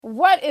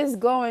What is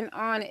going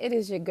on? It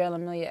is your girl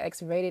Amelia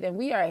X Rated, and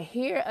we are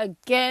here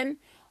again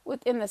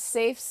within the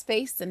safe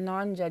space, the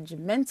non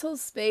judgmental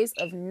space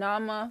of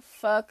Nama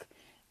Fuck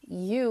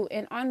You.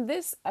 And on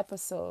this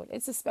episode,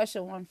 it's a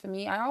special one for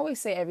me. I always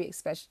say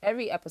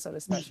every episode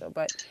is special,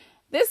 but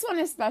this one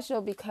is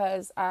special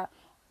because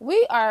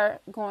we are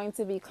going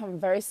to be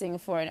conversing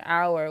for an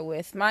hour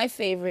with my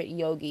favorite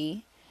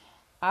yogi.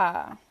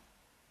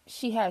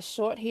 She has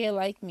short hair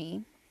like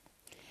me.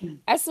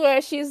 I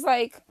swear she's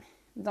like,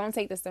 don't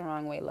take this the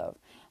wrong way, love.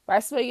 But I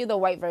swear you're the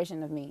white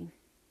version of me.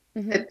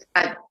 It,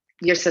 I,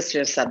 your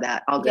sister said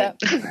that. All good.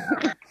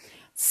 Yep.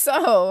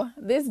 So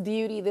this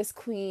beauty, this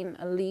queen,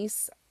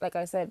 Elise, like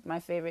I said, my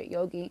favorite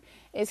yogi,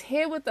 is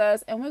here with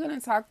us, and we're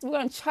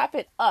gonna chop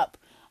it up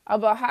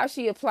about how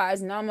she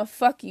applies Nama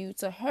Fuck You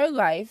to her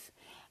life.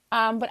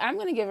 But I'm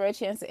gonna give her a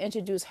chance to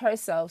introduce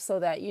herself so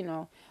that,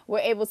 we're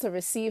able to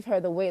receive her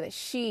the way that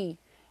she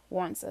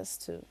wants us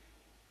to.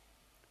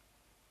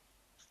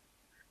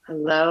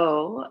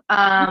 Hello.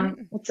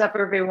 What's up,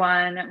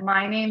 everyone?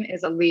 My name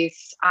is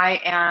Elise. I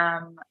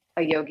am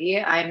a yogi.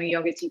 I'm a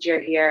yoga teacher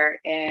here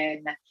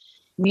in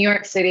New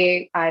York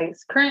City. I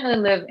currently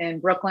live in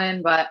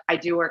Brooklyn, but I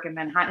do work in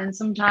Manhattan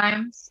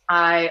sometimes.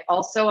 I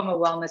also am a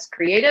wellness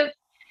creative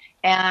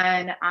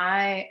and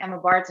I am a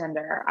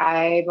bartender.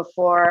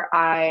 Before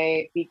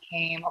I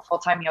became a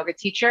full-time yoga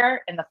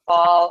teacher in the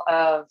fall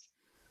of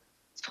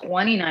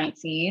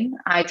 2019,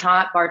 I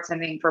taught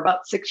bartending for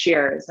about 6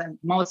 years, and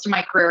most of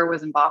my career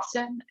was in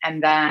Boston,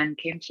 and then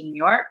came to New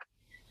York,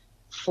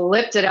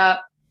 flipped it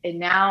up, and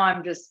now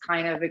I'm just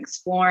kind of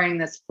exploring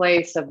this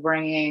place of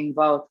bringing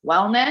both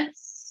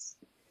wellness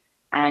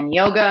and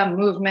yoga,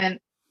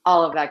 movement,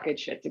 all of that good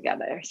shit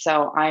together.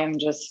 So I'm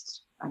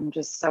just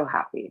so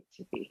happy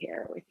to be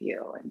here with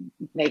you, and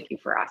thank you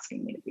for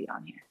asking me to be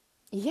on here.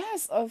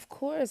 Yes, of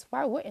course.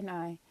 Why wouldn't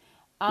I?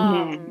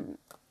 Mhm.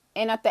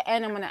 And at the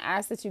end, I'm gonna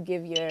ask that you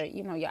give your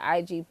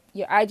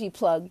IG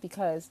plug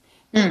because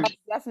you Mm. guys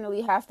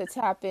definitely have to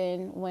tap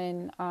in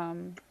when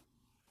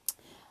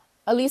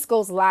Elise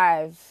goes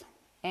live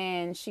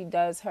and she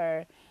does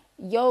her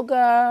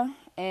yoga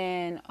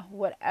and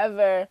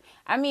whatever.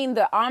 I mean,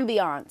 the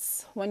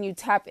ambiance when you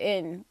tap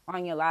in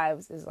on your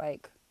lives is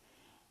like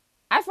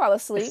I fall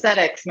asleep.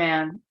 Aesthetics,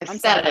 man. I'm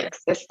sorry.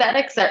 Aesthetics.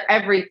 Aesthetics are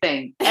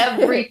everything.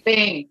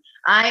 Everything.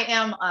 I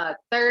am a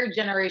third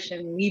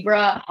generation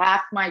Libra.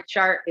 Half my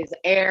chart is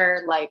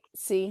air. Like,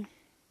 See,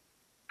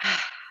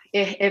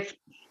 if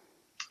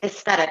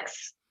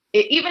aesthetics,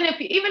 even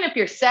if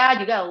you're sad,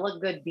 you gotta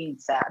look good being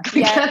sad. Like,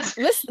 yeah.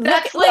 Listen, look,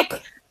 that's like,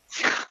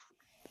 look.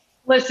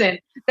 listen,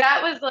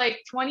 that was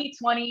like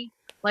 2020.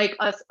 Like,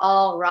 us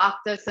all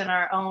rocked us in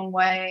our own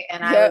way,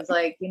 and I was Yep.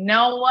 like, you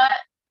know what?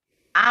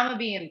 I'm gonna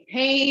be in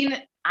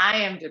pain.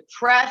 I am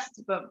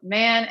depressed, but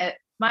man,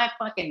 my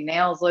fucking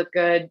nails look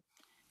good.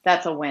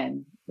 That's a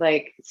win.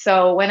 Like,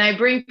 so when I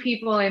bring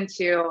people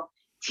into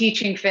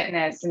teaching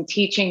fitness and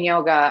teaching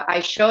yoga, I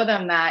show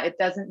them that it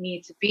doesn't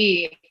need to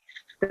be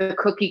the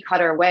cookie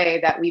cutter way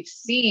that we've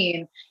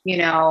seen,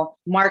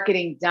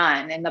 marketing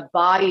done and the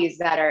bodies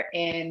that are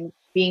in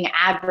being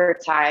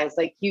advertised.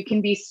 Like, you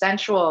can be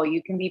sensual,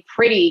 you can be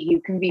pretty,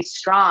 you can be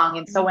strong.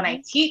 And so when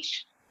I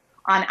teach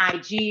on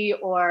IG,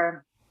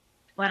 or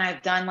when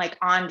I've done like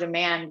on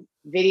demand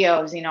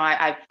videos,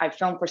 I've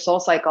filmed for Soul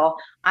Cycle.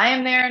 I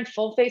am there in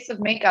full face of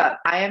makeup.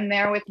 I am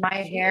there with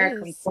my She hair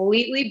is.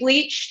 completely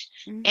bleached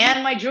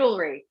and my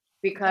jewelry,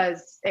 Yep.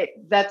 because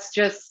that's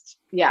just,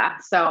 yeah.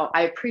 So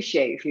I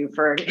appreciate you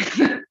for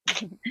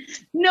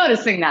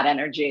noticing that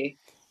energy.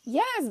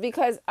 Yes,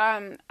 because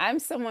I'm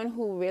someone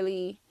who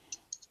really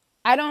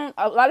I don't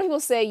a lot of people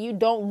say you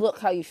don't look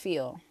how you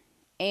feel.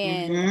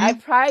 And I Mm-hmm.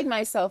 pride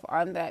myself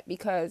on that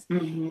because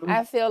Mm-hmm.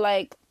 I feel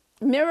like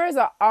mirrors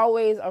are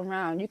always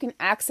around. You can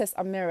access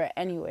a mirror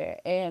anywhere.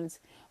 And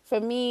for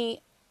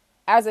me,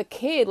 as a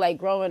kid, like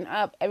growing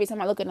up, every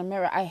time I look in the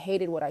mirror, I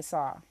hated what I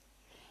saw.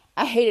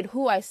 I hated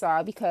who I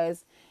saw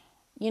because,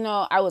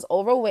 I was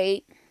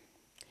overweight.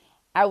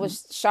 I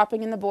was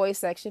shopping in the boys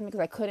section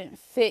because I couldn't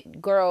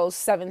fit girls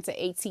 7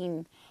 to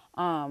 18,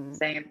 um,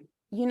 Same.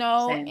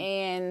 Same.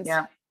 and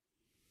Yeah.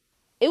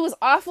 it was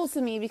awful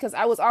to me because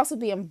I was also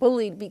being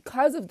bullied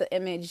because of the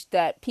image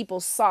that people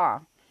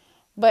saw.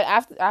 But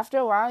after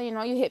a while,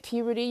 you hit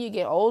puberty, you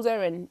get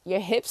older, and your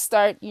hips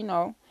start,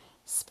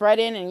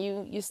 spreading, and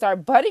you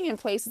start budding in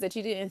places that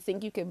you didn't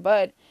think you could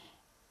bud,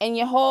 and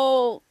your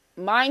whole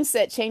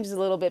mindset changes a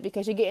little bit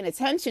because you're getting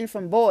attention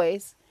from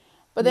boys.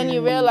 But then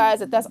you realize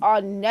that that's Mm-hmm.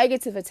 all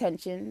negative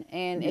attention,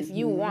 and if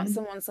you want Mm-hmm.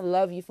 someone to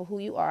love you for who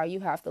you are,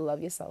 you have to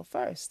love yourself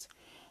first. So,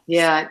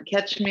 Yeah,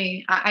 catch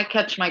me. I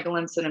catch my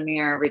glimpse in a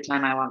mirror every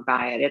time I walk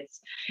by it.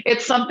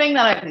 It's something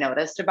that I've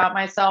noticed about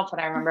myself.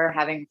 And I remember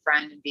having a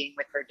friend and being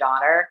with her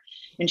daughter,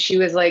 and she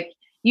was like,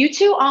 "You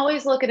two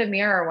always look at a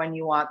mirror when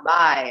you walk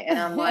by." And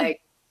I'm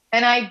like,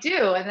 and I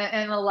do.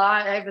 And a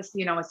lot, I have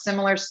a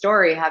similar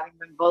story, having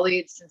been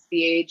bullied since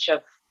the age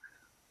of,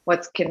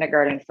 what's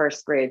kindergarten,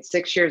 first grade,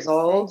 6 years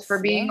old, for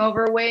six, being yeah.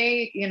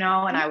 overweight, and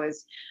I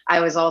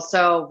was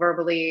also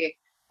verbally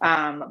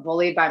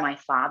bullied by my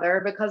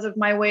father because of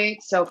my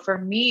weight. So for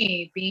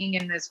me, being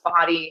in this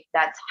body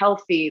that's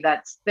healthy,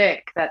 that's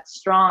thick, that's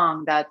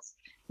strong, that's,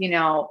 you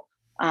know,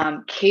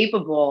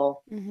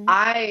 capable, Mm-hmm.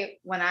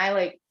 when I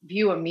like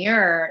view a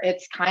mirror,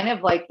 it's kind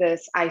of like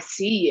this, I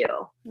see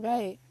you.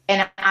 Right.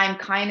 And I'm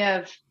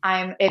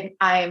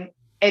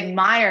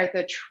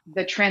admire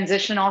the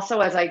transition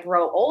also as I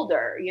grow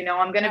older. You know,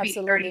 I'm going to be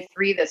Absolutely.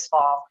 33 this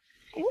fall,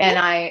 and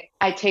Woo-woo.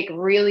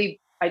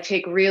 I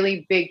take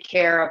really big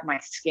care of my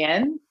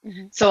skin.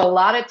 Mm-hmm. So a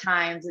lot of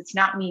times it's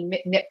not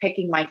me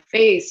nitpicking my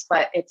face,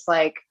 but it's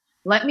like,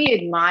 let me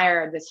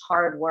admire this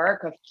hard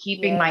work of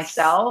keeping Yes.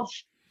 myself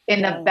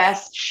in the Yes.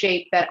 best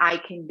shape that I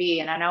can be.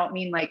 And I don't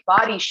mean like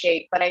body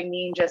shape, but I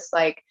mean just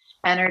like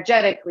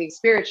energetically,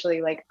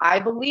 spiritually. Like I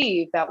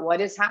believe that what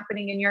is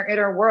happening in your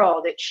inner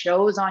world, it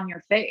shows on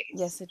your face.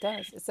 Yes, it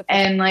does. It's a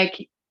And perspective.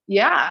 like,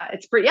 yeah,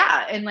 it's pretty,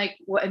 yeah. And like,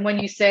 and when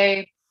you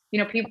say, you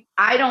know, people,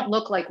 I don't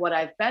look like what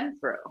I've been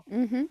through.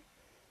 Mm-hmm.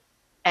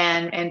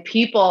 And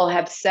people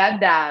have said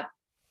that,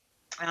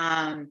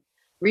 um,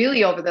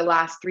 really over the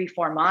last 3,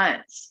 4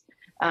 months,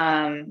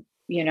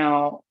 you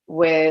know,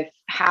 with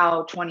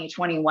how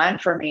 2020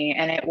 went for me.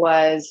 And it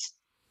was,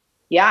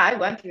 yeah, I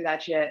went through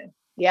that shit.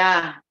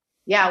 Yeah.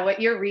 Yeah.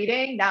 What you're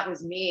reading, that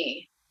was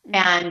me.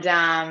 Mm-hmm.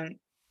 And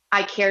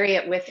I carry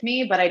it with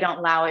me, but I don't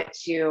allow it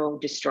to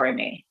destroy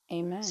me.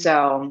 Amen.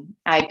 So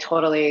I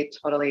totally,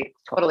 totally,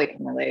 totally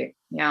can relate.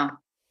 Yeah.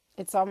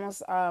 It's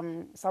almost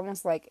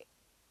like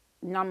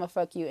Nama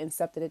Fuck You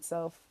incepted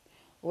itself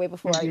way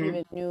before I Hmm.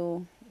 even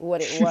knew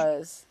what it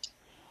was.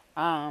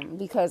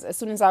 Because as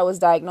soon as I was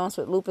diagnosed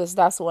with lupus,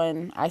 that's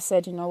when I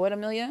said, you know what,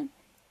 Amelia,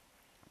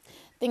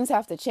 things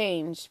have to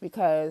change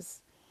because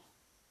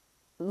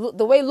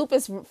the way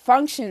lupus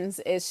functions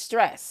is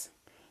stress.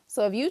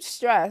 So if you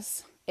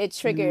stress, it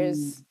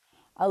triggers Mm.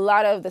 a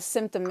lot of the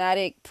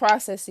symptomatic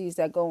processes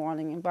that go on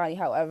in your body,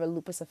 however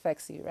lupus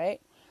affects you,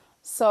 right? Mm.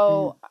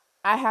 So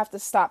I have to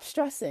stop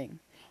stressing.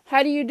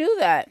 How do you do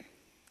that?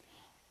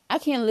 I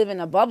can't live in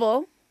a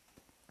bubble.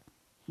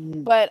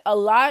 Mm. But a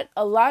lot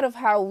of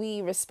how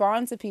we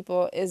respond to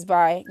people is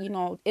by,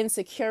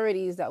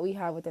 insecurities that we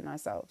have within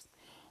ourselves.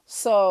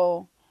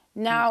 So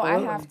now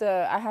Absolutely.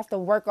 I have to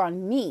work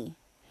on me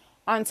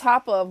on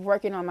top of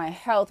working on my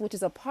health, which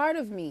is a part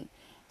of me.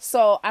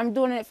 So I'm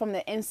doing it from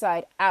the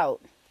inside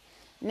out.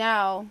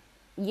 Now,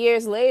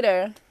 years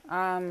later,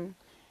 I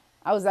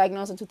was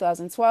diagnosed in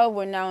 2012.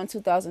 We're now in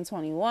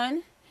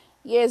 2021.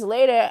 Years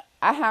later,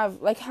 I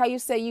have, like how you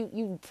say,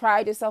 you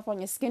pride yourself on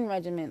your skin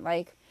regimen.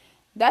 Like,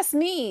 that's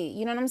me.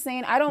 You know what I'm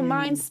saying? I don't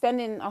mind Mm.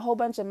 spending a whole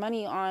bunch of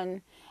money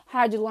on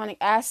hyaluronic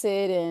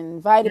acid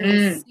and vitamin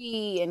Mm.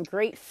 C and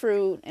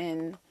grapefruit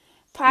and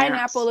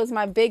pineapple Yes. is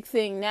my big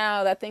thing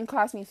now. That thing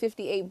cost me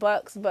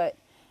 $58, but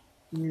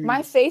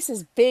my Mm. face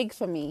is big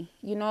for me,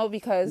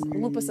 because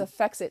lupus Mm.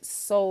 affects it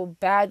so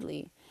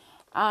badly.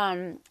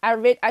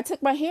 I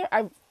took my hair,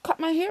 I cut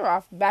my hair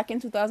off back in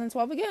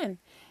 2012 again. Mm.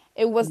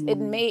 It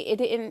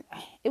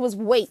was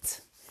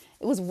weight.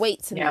 It was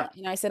weight to me. Yeah.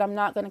 And I said, I'm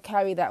not going to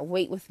carry that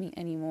weight with me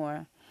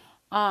anymore.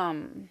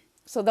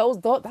 So that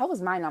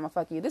was my Nama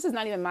Fuck You. This is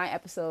not even my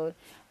episode,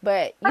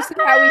 but you see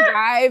how we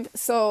vibe.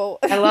 So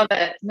I love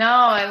it. No,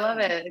 I love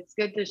it. It's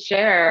good to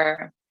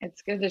share.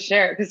 It's good to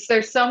share because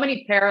there's so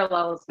many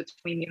parallels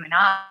between you and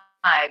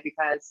I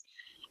because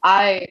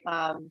I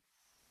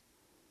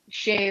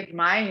shaved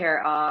my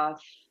hair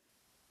off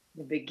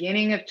the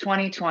beginning of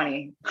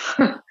 2020.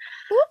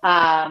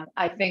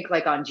 I think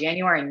like on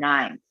January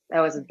 9th. That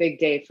was a big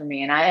day for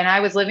me. And I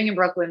was living in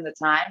Brooklyn at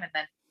the time and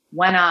then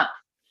went up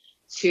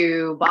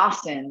to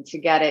Boston to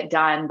get it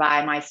done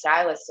by my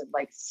stylist of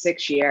like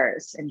 6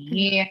 years. And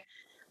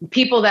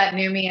people that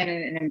knew me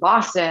in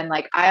Boston,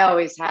 like I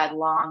always had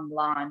long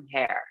blonde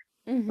hair,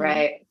 mm-hmm,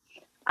 right?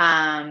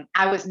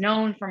 I was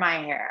known for my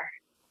hair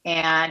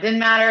and it didn't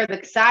matter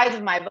the size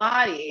of my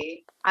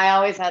body. I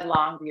always had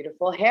long,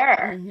 beautiful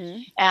hair.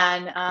 mm-hmm.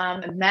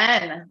 And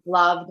men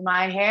loved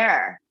my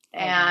hair. Oh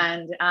wow.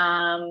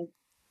 And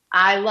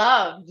I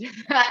loved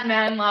that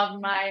men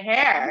loved my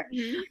hair.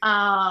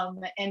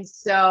 Mm-hmm. And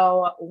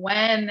so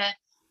when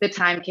the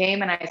time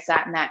came and I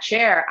sat in that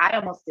chair, I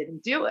almost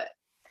didn't do it.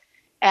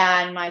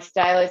 And my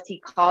stylist, he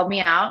called me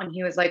out and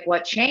he was like,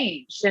 what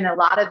changed? And a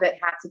lot of it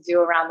had to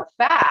do around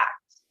the fact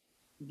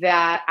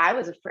that I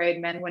was afraid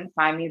men wouldn't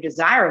find me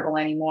desirable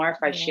anymore if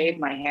I Yeah. shaved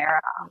my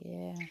hair.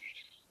 Yeah.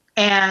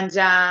 And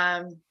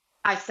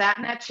I sat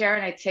in that chair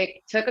and I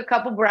took a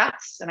couple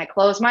breaths and I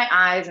closed my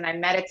eyes and I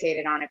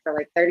meditated on it for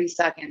like 30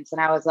 seconds.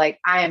 And I was like,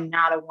 I am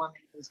not a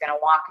woman who's going to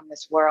walk in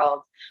this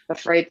world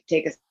afraid to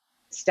take a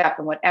step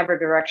in whatever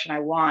direction I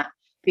want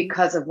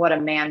because of what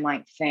a man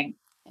might think.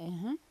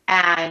 Uh-huh.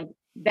 And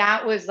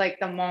that was like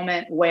the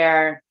moment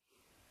where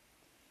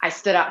I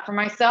stood up for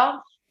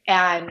myself.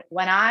 And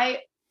when I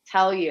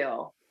tell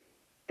you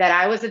that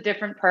I was a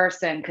different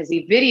person because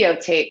he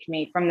videotaped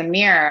me from the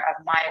mirror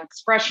of my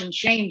expression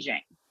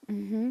changing,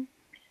 Mm-hmm.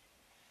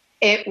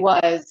 it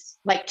was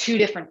like two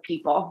different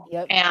people.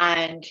 Yep.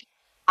 And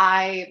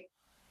I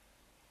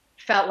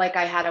felt like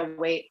I had a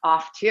weight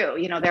off too.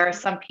 You know, there are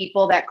some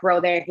people that grow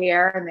their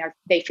hair and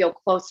they feel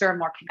closer and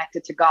more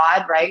connected to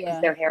God, right? Because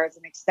Yeah. their hair is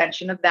an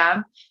extension of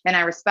them. And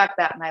I respect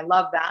that and I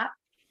love that.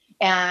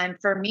 And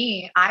for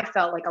me, I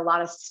felt like a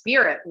lot of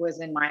spirit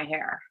was in my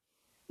hair,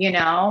 you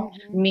know,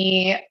 Hmm.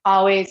 me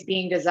always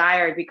being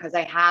desired because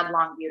I had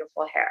long,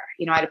 beautiful hair.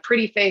 You know, I had a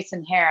pretty face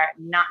and hair,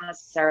 not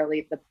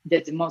necessarily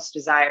the most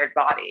desired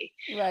body.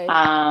 Right.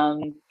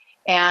 Um,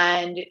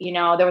 and, you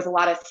know, there was a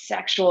lot of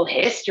sexual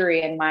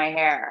history in my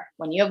hair.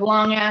 When you have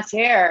long ass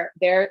hair,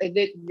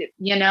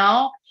 you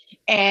know,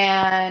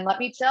 and let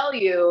me tell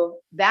you,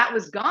 that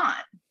was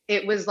gone.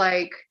 It was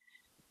like,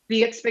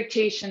 the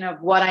expectation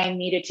of what I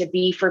needed to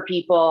be for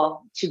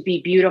people to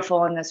be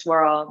beautiful in this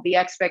world, the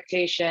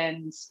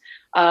expectations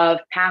of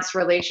past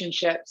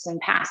relationships and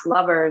past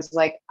lovers,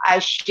 like I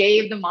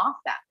shaved them off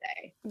that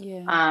day.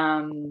 Yeah.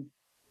 Um,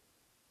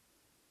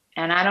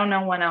 and I don't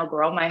know when I'll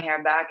grow my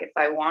hair back if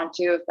I want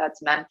to, if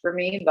that's meant for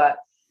me, but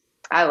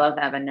I love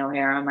having no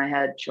hair on my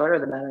head. Shorter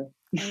the better.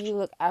 And you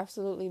look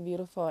absolutely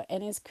beautiful.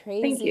 And it's Thank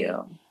crazy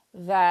you.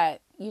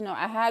 that,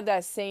 I had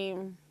that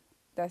same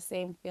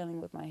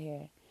feeling with my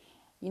hair.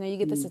 You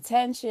get this Mm.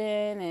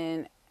 attention,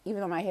 and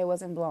even though my hair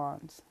wasn't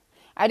blonde.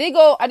 I did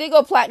go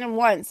platinum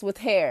once with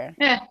hair.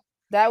 Yeah,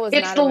 That was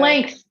it's not the a very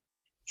length.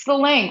 It's the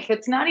length.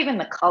 It's not even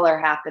the color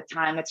half the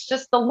time. It's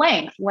just the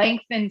length.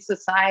 Length in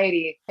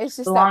society. it's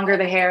The just that longer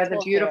the hair, the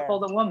beautiful beautiful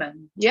hair. the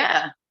woman.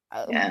 Yeah.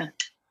 Um, Yeah.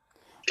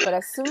 but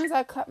as soon as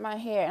I cut my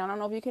hair, and I don't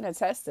know if you can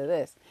attest to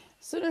this,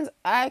 as soon as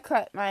I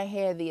cut my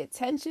hair, the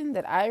attention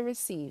that I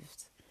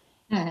received,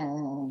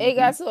 it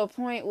got Mhm. to a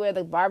point where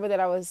the barber that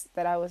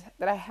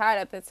I had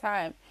at the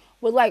time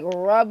would like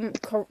rub,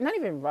 not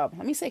even rub,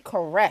 let me say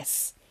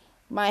caress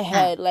my Mm,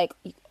 head, like,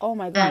 oh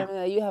my god, mm,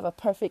 Amelia, you have a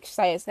perfect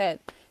sized head,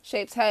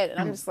 shaped head, and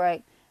I'm mm, just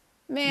like,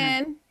 mm.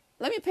 man,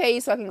 let me pay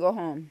you so I can go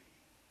home.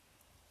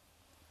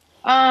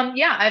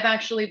 Yeah, I've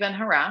actually been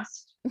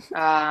harassed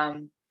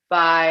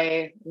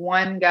by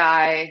one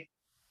guy.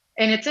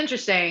 And it's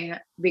interesting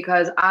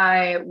because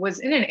I was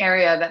in an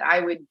area that I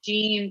would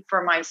deem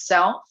for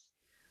myself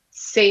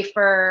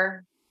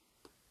safer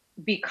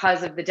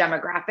because of the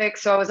demographics.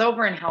 So I was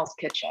over in Hell's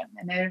Kitchen.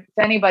 And if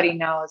anybody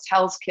knows,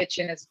 Hell's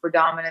Kitchen is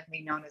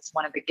predominantly known as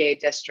one of the gay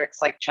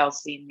districts like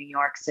Chelsea, New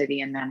York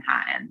City, and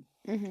Manhattan.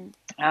 Hmm.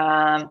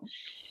 Um,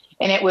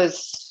 and it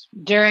was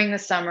during the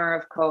summer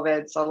of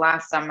COVID, so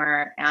last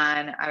summer,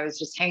 and I was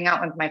just hanging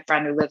out with my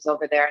friend who lives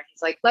over there. And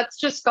he's like, let's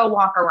just go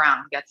walk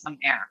around, get some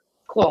air.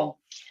 Cool.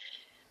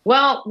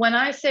 Well, when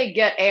I say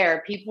get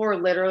air, people were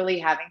literally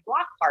having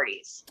block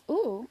parties.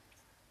 Ooh.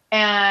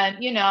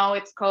 And, you know,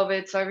 it's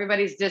COVID, so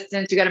everybody's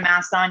distant. You got a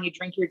mask on, you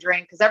drink your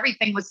drink, because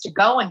everything was to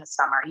go in the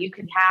summer. You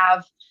could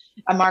have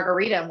a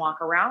margarita and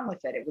walk around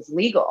with it, it was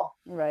legal.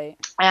 Right.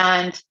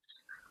 And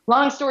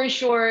long story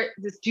short,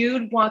 this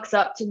dude walks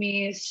up to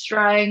me, is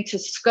trying to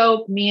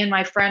scope me and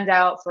my friend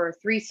out for a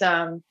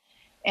threesome,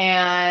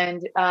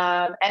 and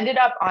ended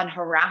up on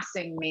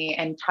harassing me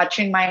and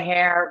touching my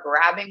hair,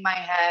 grabbing my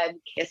head,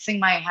 kissing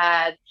my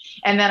head.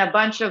 And then a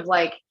bunch of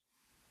like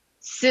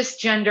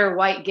cisgender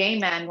white gay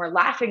men were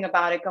laughing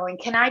about it, going,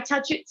 can I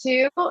touch it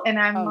too? And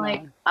I'm Oh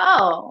like, no.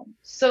 oh,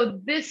 so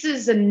this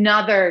is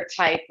another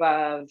type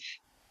of,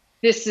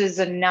 this is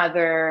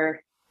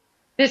another,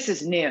 this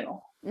is new.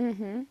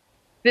 Mm-hmm.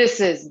 This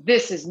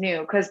is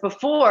new, because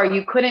before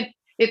you couldn't,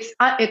 it's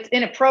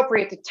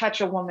inappropriate to touch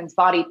a woman's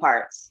body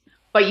parts,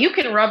 but you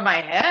can rub my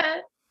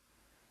head.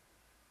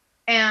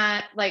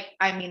 And like,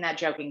 I mean that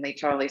jokingly,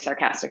 totally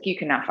sarcastic, you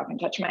cannot fucking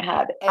touch my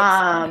head.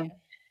 Explain.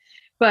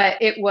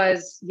 But it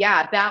was,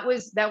 yeah, that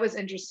was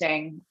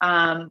interesting.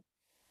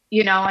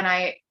 You know, and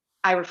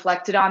I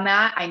reflected on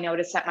that. I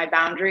noticed that my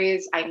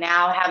boundaries, I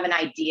now have an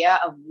idea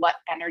of what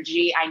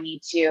energy I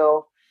need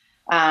to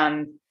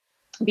um,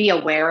 be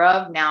aware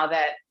of now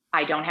that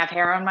I don't have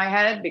hair on my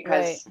head, Right.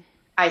 because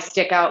I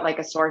stick out like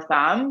a sore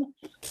thumb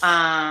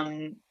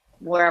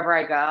wherever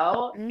I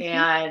go. Mm-hmm.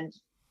 And,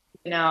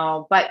 you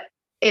know, but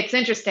it's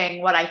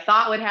interesting what I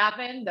thought would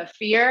happen, the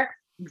fear,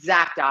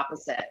 exact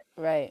opposite.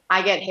 Right.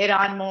 I get hit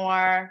on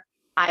more.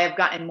 I have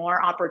gotten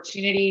more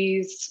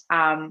opportunities.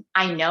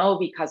 I know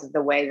because of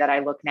the way that I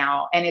look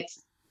now. And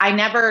I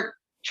never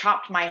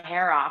chopped my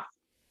hair off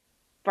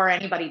for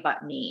anybody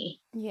but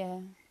me. Yeah.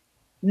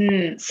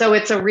 So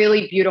it's a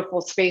really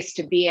beautiful space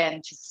to be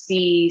in, to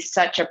see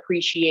such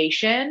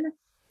appreciation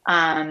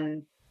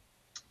um,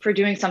 for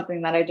doing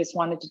something that I just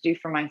wanted to do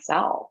for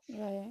myself.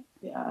 Right.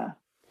 Yeah.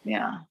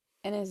 Yeah.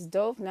 And it's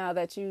dope now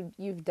that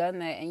you've done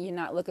that, and you're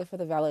not looking for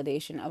the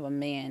validation of a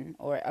man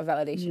or a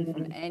validation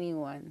from Mm,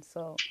 anyone.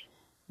 So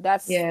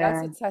that's a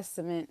yeah.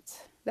 testament.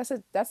 That's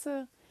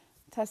a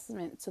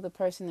testament to the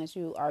person that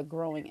you are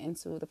growing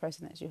into, the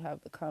person that you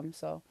have become.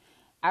 So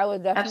I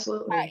would definitely pat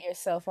Absolutely.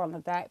 yourself on the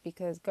back,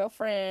 because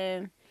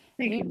girlfriend,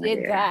 Thank you you, my did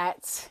dear.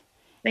 that,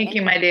 Thank and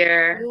you, my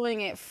dear.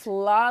 doing it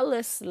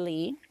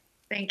flawlessly.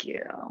 Thank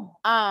you.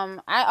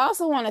 I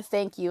also want to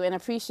thank you and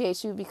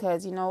appreciate you,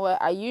 because you know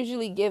what? I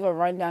usually give a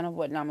rundown of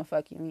what Nama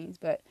fuck you means,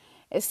 but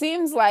it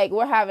seems like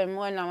we're having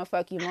more Nama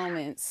fuck you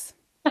moments,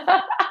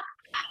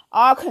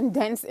 all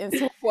condensed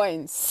into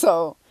points.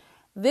 So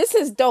this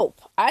is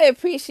dope. I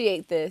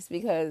appreciate this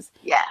because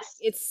Yes.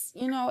 it's,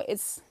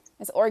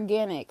 it's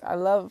organic. I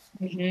love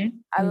Hmm.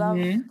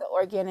 the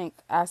organic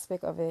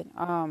aspect of it.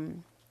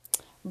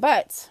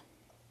 But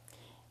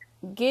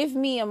give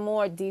me a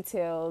more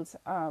detailed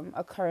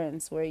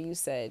occurrence where you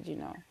said,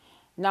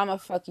 Nama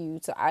fuck you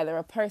to either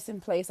a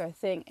person, place, or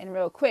thing. And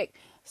real quick,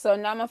 so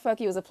Nama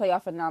fuck you is a play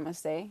off of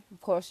Namaste.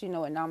 Of course, you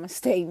know what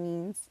Namaste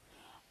means.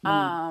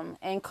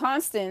 And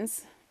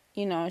Constance,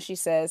 she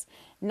says,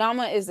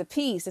 Nama is the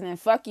peace, and then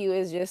fuck you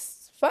is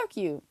just fuck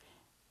you,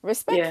 Yeah.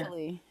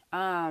 respectfully.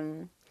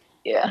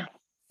 Yeah.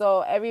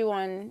 So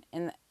everyone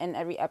in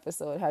every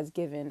episode has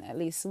given at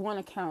least one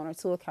account or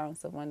two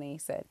accounts of when they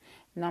said,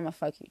 Nama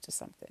fuck you to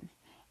something.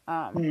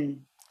 Mm.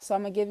 So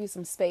I'm gonna give you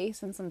some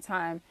space and some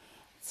time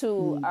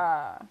to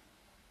Mm.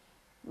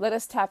 let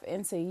us tap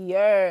into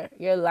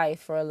your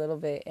life for a little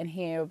bit and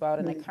hear about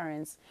an Mm.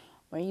 occurrence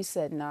where you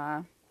said,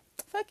 nah,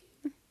 fuck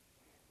you.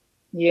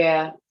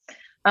 Yeah.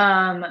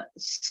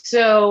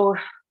 So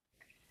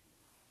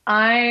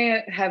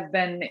I have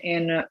been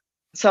in,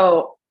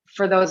 so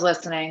for those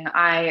listening,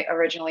 I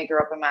originally grew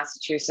up in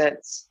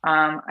Massachusetts.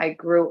 I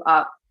grew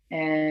up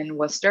in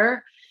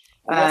Worcester.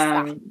 Wasta,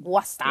 Um,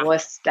 wasta.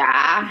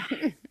 Worcester,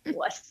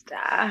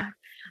 Worcester.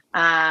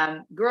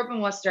 Grew up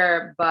in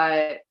Worcester,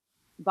 but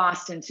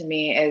Boston to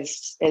me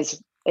is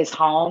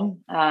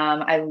home.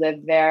 I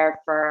lived there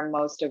for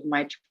most of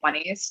my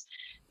 20s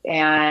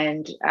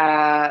and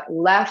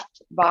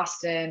left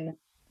Boston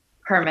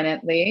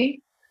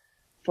permanently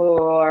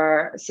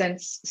for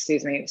since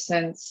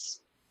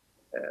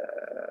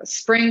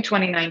spring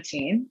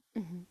 2019.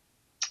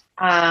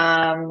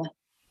 Um,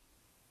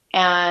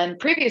 and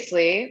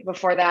previously,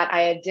 before that,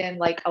 I had done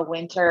like a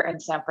winter in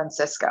San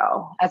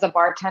Francisco. As a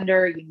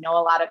bartender, you know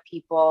a lot of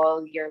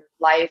people. Your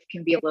life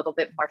can be a little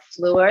bit more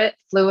fluid,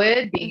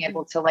 being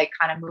able to like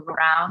kind of move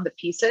around the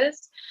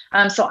pieces.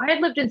 So I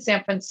had lived in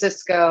San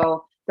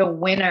Francisco the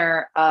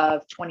winter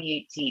of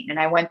 2018, and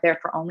I went there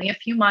for only a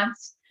few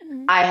months.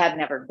 I had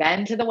never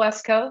been to the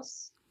West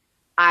Coast.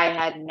 I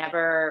had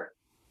never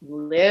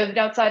lived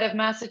outside of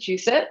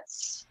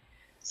Massachusetts.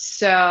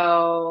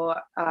 So,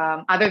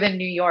 other than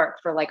New York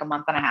for like a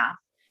month and a half.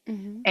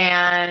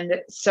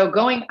 And so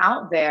going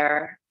out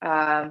there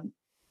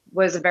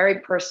was a very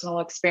personal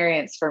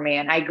experience for me.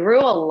 And I grew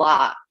a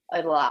lot,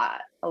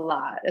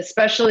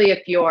 especially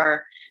if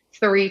you're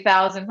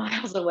 3,000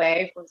 miles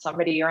away from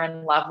somebody you're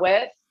in love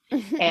with.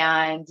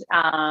 And,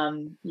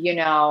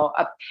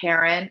 a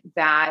parent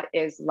that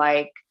is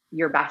like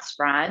your best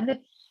friend.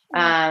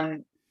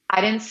 I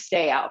didn't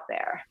stay out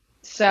there.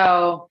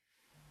 So,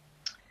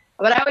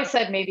 but I always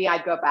said maybe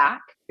I'd go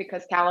back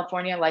because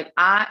California, like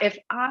if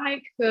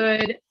I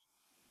could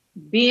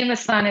be in the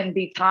sun and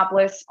be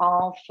topless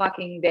all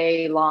fucking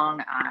day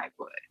long, I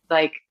would.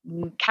 Like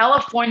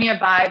California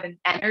vibe and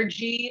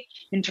energy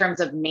in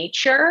terms of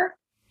nature,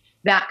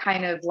 that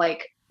kind of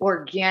like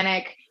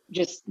organic,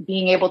 just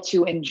being able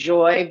to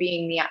enjoy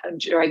the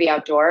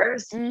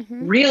outdoors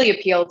really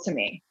appealed to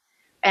me.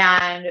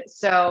 And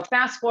so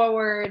fast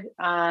forward,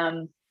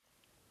 I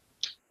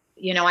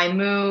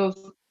moved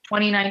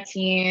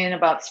 2019,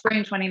 about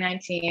spring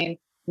 2019,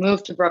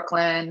 moved to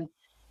Brooklyn.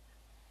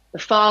 The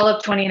fall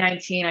of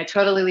 2019, I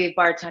totally leave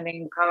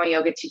bartending, become a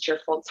yoga teacher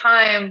full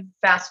time.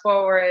 Fast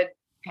forward,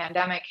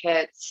 pandemic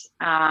hits.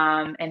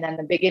 And then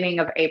the beginning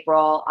of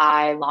April,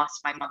 I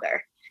lost my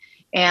mother.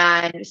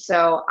 And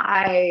so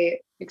I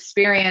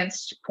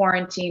experienced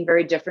quarantine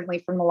very differently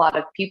from a lot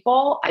of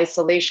people,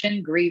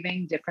 isolation,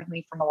 grieving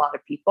differently from a lot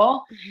of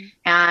people.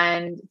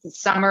 And the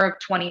summer of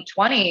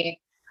 2020,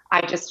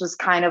 I just was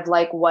kind of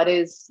like, what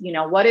is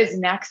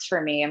next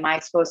for me? Am I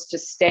supposed to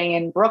stay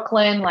in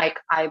Brooklyn? Like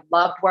I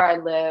loved where I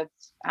lived,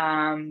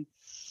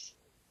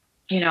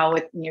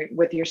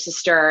 with your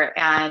sister,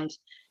 and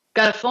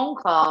got a phone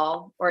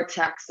call or a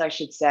text, I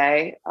should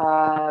say,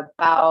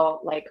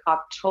 about like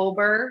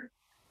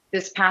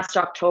this past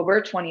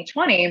October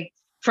 2020,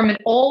 from an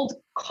old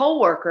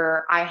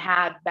coworker I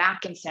had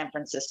back in San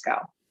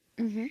Francisco.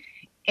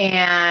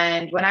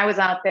 And when I was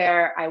out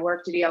there, I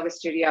worked at a yoga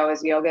studio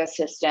as a yoga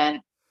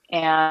assistant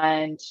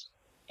and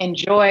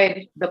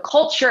enjoyed the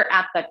culture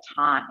at the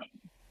time.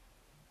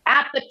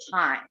 At the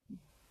time,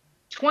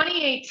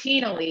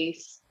 2018,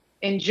 Elise,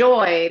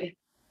 enjoyed,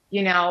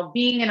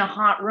 being in a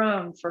hot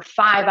room for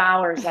 5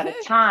 hours at a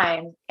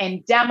time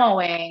and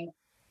demoing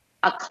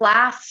a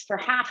class for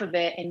half of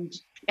it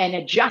and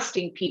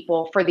adjusting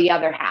people for the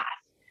other half.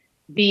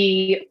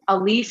 The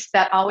Elise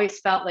that always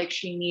felt like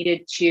she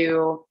needed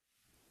to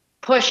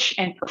push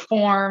and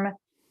perform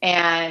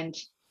and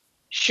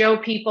show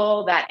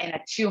people that in a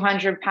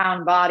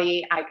 200-pound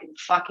body, I can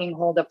fucking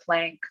hold a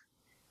plank,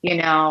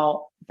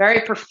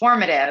 very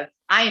performative.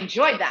 I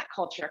enjoyed that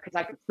culture because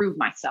I could prove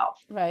myself.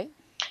 Right.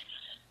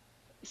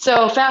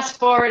 So fast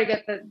forward,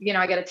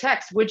 I get a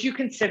text. Would you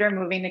consider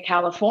moving to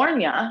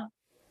California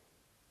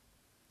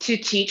to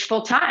teach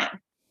full time?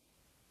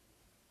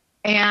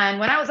 And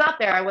when I was out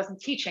there, I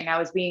wasn't teaching, I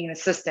was being an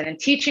assistant. And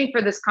teaching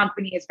for this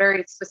company is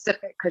very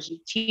specific because you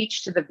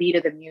teach to the beat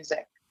of the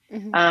music.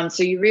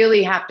 So you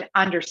really have to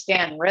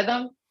understand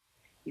rhythm.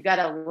 You got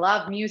to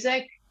love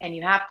music, and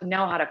you have to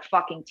know how to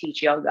fucking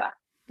teach yoga,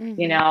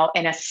 you know,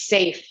 in a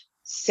safe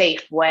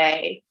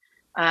way.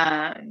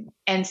 And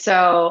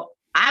so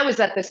I was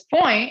at this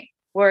point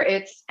where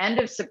it's end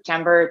of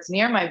September, it's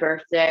near my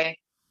birthday.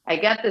 I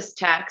get this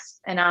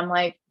text and I'm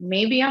like,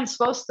 maybe I'm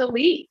supposed to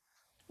leave.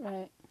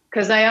 Right.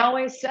 Because I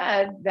always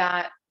said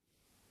that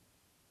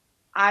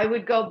I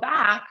would go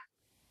back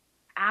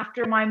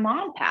after my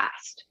mom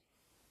passed,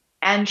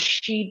 and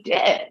she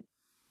did.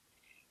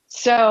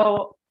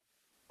 So,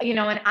 you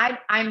know, and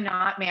I'm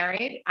not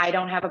married. I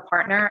don't have a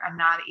partner. I'm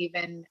not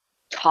even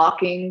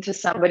talking to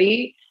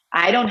somebody.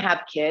 I don't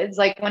have kids.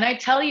 Like when I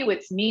tell you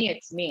it's me,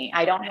 it's me.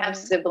 I don't have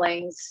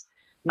siblings.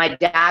 My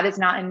dad is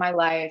not in my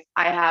life.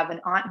 I have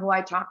an aunt who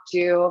I talk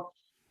to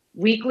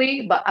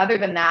weekly, but other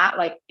than that,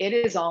 like it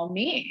is all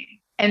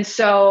me. And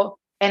so,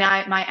 and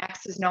my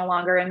ex is no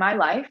longer in my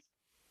life.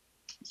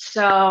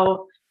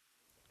 So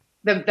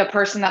the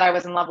person that I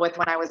was in love with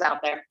when I was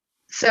out there.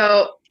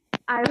 So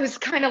I was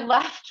kind of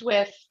left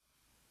with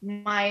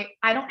I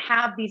don't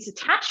have these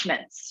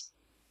attachments.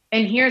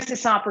 And here's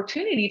this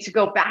opportunity to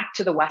go back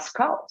to the West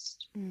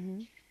Coast.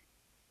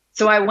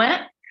 So I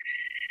went,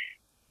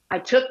 I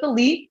took the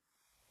leap.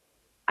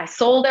 I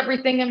sold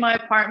everything in my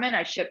apartment.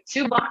 I shipped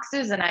 2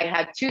 boxes and I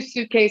had 2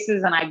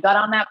 suitcases, and I got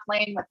on that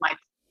plane with my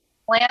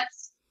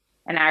plants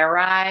and I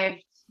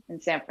arrived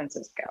in San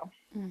Francisco.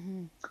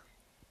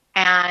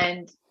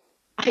 And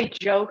I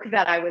joke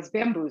that I was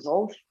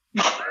bamboozled.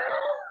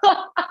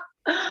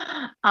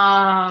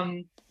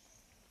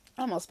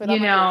 Almost spit you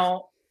on my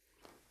know,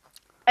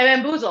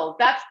 bamboozled.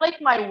 That's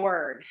like my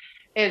word,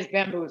 is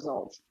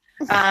bamboozled.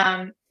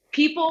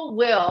 People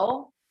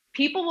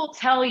will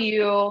tell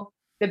you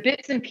the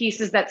bits and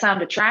pieces that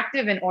sound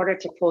attractive in order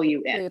to pull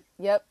you in.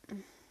 Yep.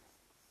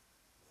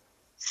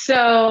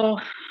 So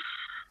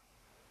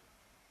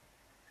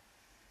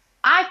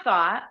I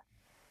thought,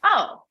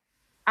 oh,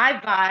 I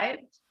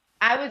vibed.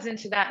 I was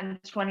into that in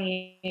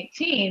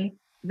 2018.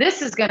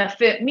 This is going to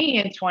fit me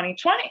in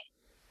 2020.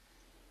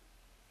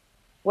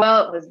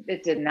 Well,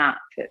 it did not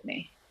fit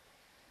me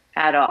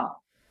at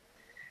all.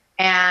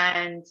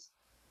 And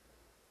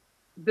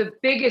the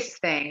biggest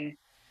thing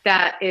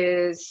that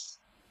is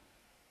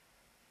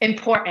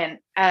important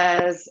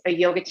as a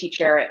yoga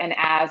teacher and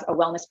as a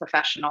wellness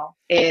professional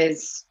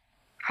is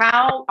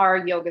how are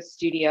yoga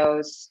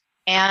studios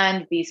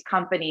and these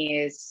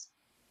companies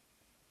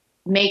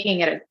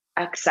making it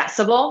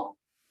accessible,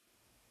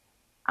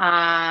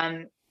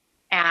 and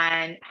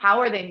how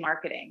are they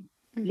marketing,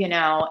 you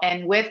know?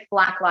 And with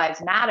Black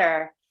Lives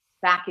Matter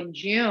back in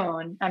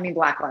June, I mean,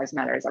 Black Lives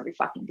Matter is every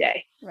fucking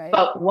day, right.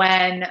 But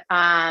when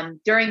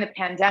during the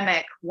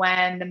pandemic,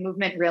 when the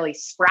movement really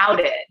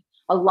sprouted,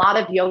 a lot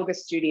of yoga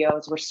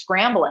studios were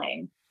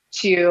scrambling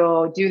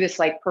to do this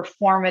like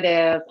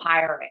performative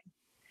hiring.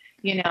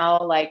 You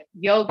know, like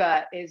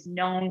yoga is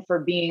known for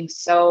being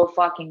so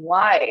fucking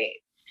white.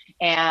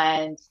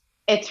 And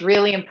it's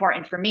really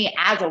important for me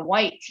as a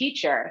white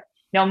teacher,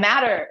 no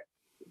matter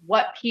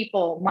what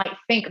people might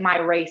think my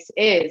race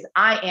is,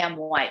 I am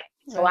white.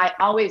 So I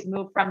always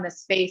move from the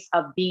space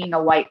of being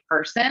a white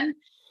person.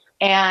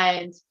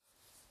 And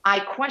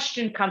I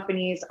question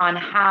companies on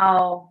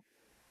how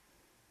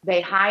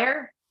they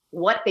hire,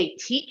 what they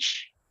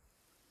teach,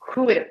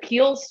 who it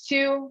appeals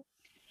to.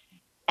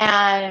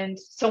 And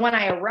so when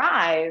I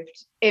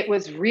arrived, it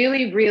was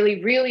really,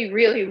 really, really,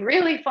 really,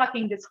 really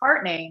fucking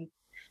disheartening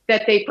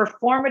that they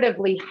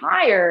performatively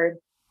hired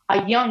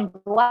a young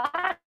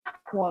Black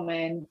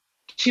woman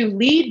to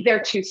lead their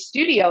 2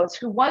 studios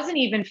who wasn't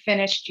even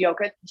finished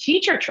yoga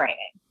teacher training.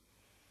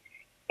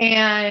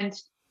 And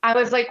I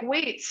was like,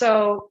 wait,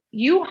 so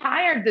you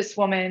hired this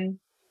woman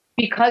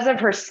because of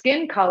her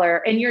skin color,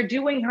 and you're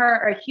doing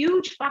her a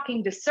huge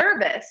fucking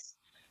disservice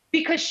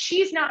because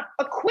she's not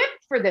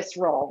equipped for this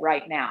role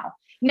right now.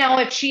 Now,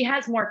 if she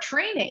has more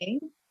training,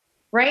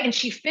 right, and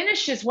she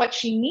finishes what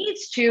she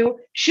needs to,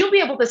 she'll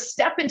be able to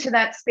step into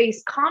that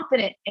space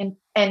confident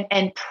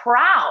and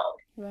proud,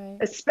 right.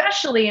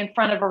 especially in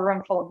front of a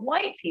room full of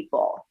white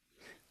people.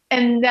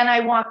 And then I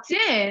walked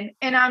in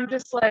and I'm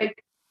just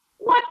like,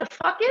 what the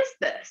fuck is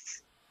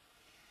this?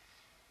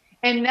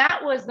 And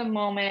that was the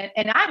moment,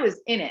 and I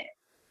was in it.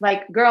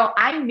 Like, girl,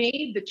 I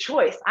made the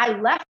choice. I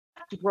left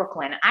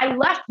Brooklyn. I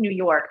left New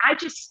York. I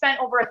just spent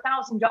over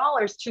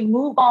 $1,000 to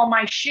move all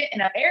my shit in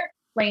an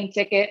airplane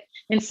ticket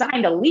and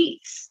signed a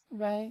lease.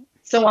 Right.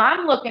 So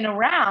I'm looking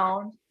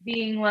around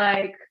being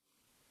like,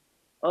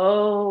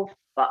 oh,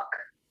 fuck.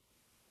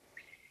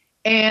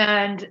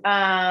 And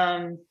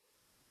I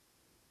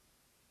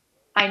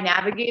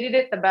navigated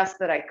it the best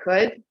that I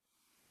could.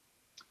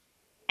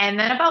 And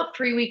then about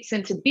 3 weeks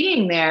into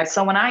being there,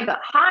 so when I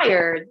got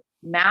hired,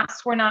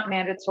 masks were not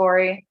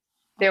mandatory.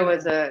 There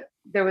was a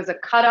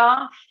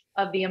cutoff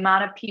of the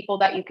amount of people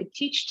that you could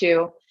teach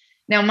to.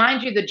 Now,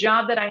 mind you, the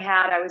job that I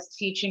had, I was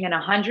teaching in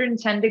a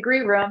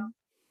 110-degree room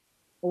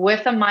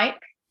with a mic.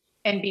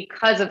 And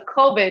because of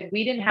COVID,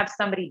 we didn't have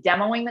somebody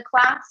demoing the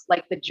class.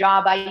 Like the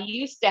job I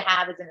used to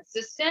have as an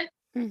assistant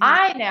Mm-hmm.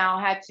 I now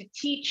had to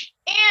teach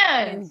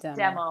and And demo.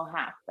 demo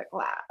half the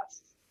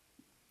class.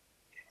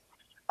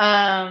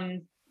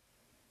 Um,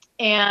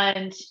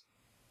 and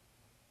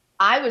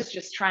I was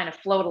just trying to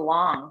float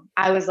along.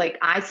 I was like,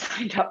 I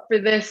signed up for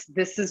this.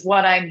 This is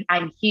what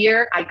I'm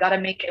here. I got to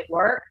make it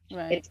work.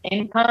 Right. It's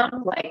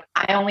income. Like,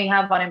 I only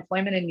have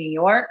unemployment in New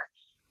York.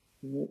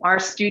 Our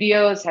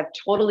studios have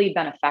totally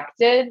been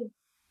affected.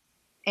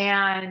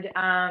 And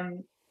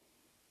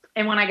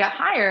when I got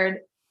hired,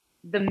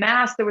 there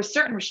were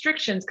certain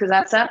restrictions because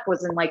SF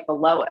was in like the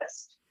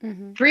lowest.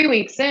 Mm-hmm. 3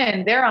 weeks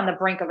in, they're on the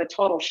brink of a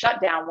total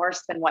shutdown,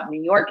 worse than what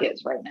New York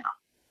is right now.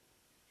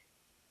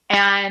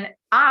 And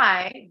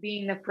I,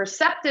 being the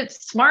perceptive,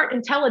 smart,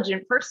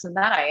 intelligent person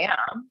that I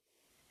am,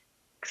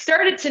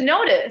 started to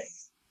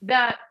notice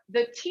that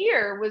the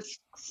tier was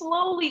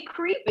slowly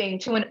creeping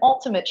to an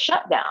ultimate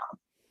shutdown.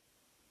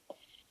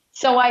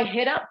 So I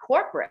hit up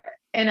corporate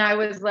and I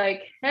was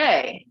like,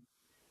 hey,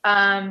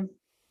 do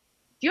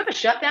you have a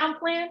shutdown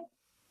plan?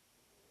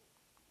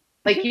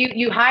 Like,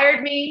 you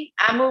hired me,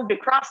 I moved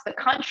across the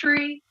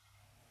country.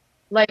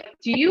 Like,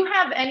 do you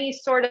have any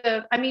sort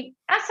of, I mean,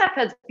 SF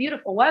has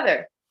beautiful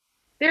weather.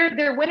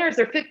 Their winters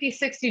are 50,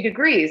 60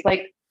 degrees.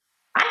 Like,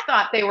 I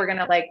thought they were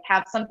gonna like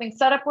have something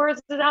set up where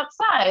it's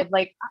outside.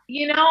 Like, Right.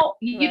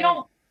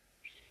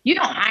 you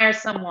don't hire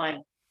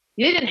someone.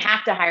 You didn't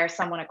have to hire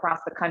someone across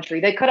the country.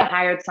 They could have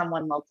hired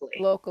someone locally,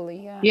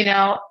 Locally, yeah. you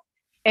know?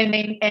 And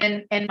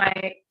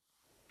my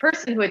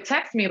person who had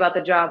texted me about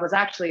the job was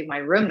actually my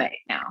roommate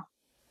now.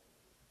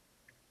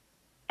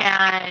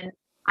 And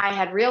I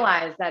had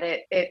realized that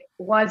it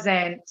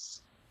wasn't,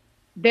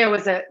 there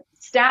was a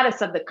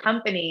status of the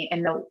company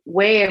and the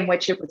way in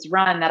which it was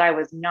run that I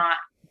was not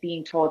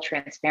being told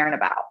transparent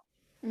about.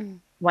 Mm.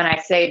 When I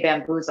say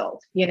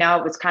bamboozled,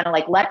 it was kind of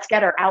like, let's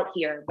get her out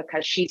here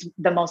because she's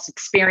the most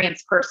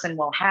experienced person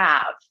we'll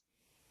have.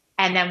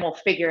 And then we'll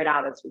figure it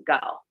out as we go.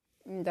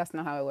 That's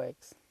not how it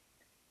works.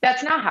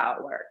 That's not how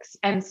it works.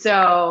 And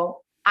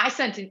so I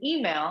sent an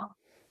email.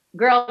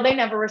 Girl, they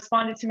never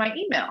responded to my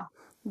email.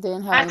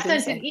 Didn't have I anything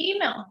to sent an say.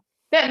 email.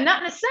 They had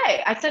nothing to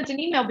say. I sent an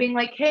email being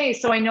like, hey,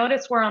 so I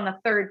noticed we're on the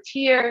third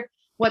tier.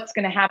 What's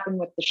going to happen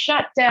with the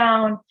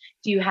shutdown?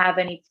 Do you have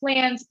any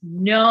plans?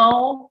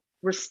 No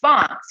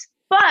response.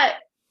 But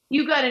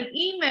you got an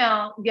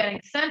email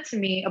getting sent to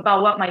me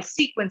about what my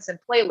sequence and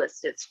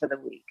playlist is for the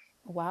week.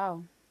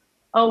 Wow.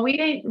 Oh,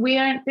 we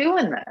aren't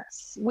doing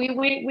this. We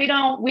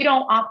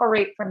don't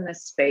operate from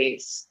this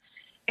space.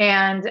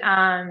 And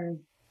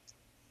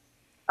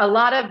a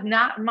lot of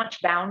not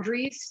much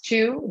boundaries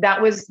too.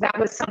 That was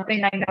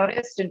something I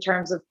noticed in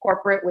terms of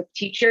corporate with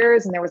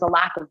teachers, and there was a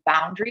lack of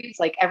boundaries.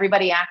 Like,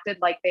 everybody acted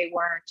like they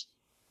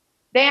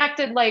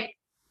acted like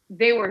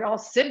they were all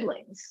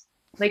siblings,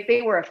 like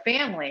they were a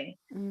family.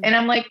 And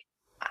I'm like,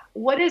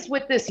 what is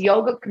with this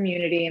yoga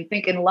community and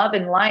thinking love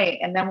and light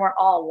and then we're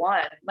all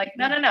one? Like,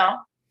 no.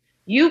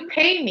 You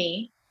pay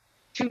me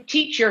to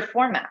teach your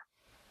format.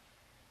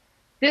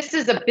 This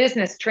is a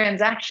business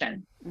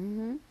transaction.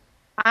 Mm-hmm.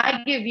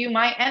 I give you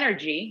my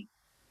energy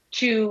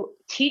to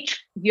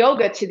teach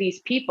yoga to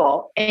these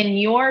people in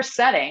your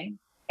setting,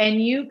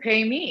 and you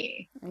pay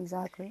me.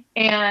 Exactly.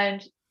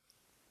 And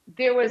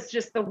there was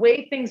just the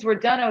way things were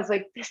done. I was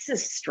like, this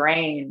is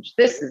strange.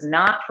 This is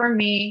not for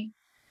me.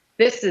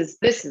 This is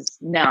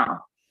no.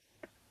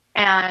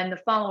 And the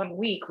following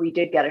week, we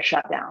did get a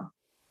shutdown.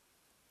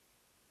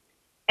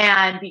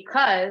 And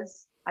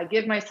because I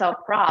give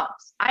myself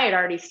props, I had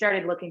already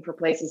started looking for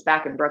places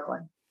back in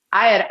Brooklyn.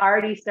 I had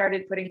already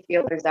started putting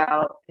feelers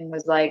out and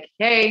was like,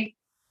 hey,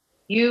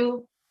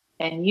 you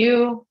and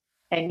you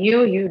and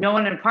you know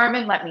an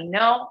apartment, let me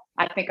know.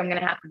 I think I'm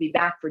going to have to be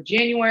back for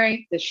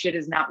January. This shit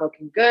is not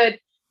looking good.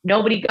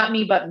 Nobody got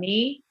me but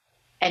me.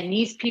 And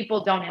these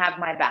people don't have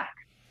my back.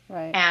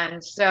 Right.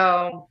 And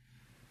so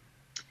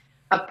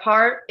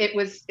it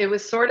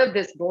was sort of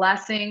this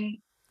blessing,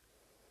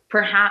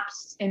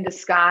 perhaps in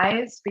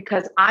disguise,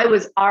 because I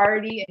was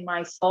already in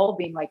my soul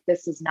being like,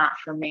 this is not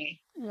for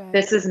me. Right.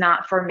 This is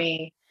not for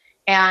me.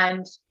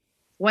 And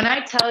when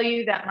I tell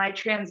you that my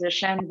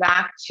transition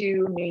back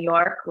to New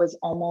York was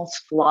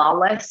almost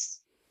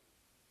flawless,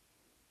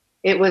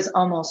 it was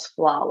almost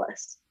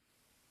flawless.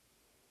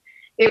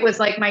 It was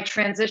like my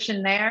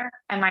transition there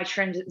and my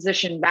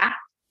transition back.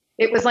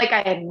 It was like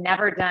I had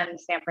never done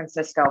San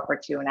Francisco for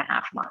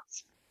 2.5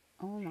 months.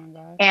 Oh my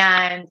God.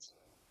 And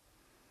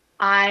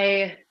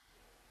I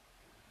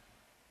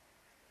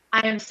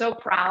am so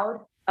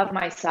proud of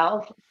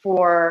myself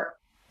for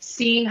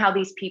seeing how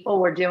these people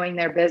were doing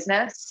their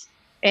business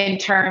in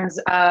terms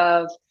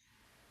of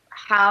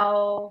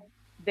how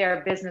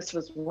their business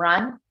was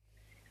run,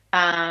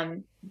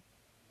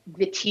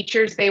 the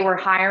teachers they were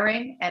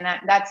hiring, and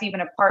that's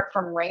even apart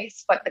from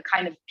race, but the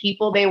kind of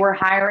people they were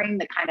hiring,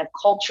 the kind of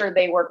culture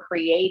they were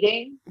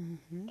creating.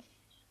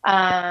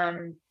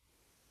 Mm-hmm.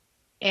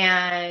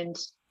 And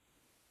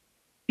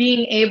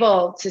being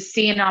able to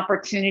see an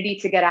opportunity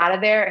to get out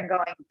of there and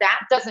going,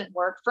 that doesn't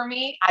work for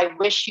me. I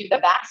wish you the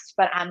best,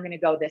 but I'm going to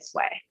go this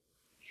way.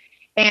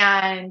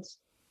 And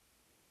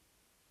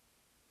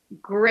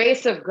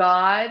grace of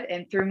God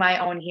and through my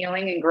own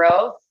healing and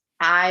growth,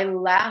 I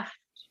left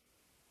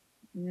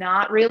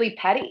not really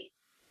petty.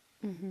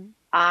 Mm-hmm.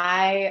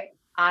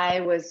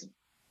 I was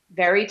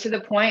very to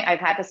the point. I've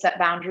had to set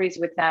boundaries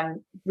with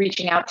them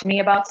reaching out to me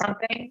about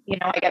something. You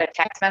know, I get a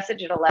text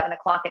message at 11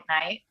 o'clock at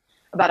night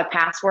about a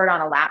password on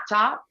a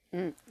laptop.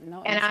 No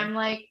And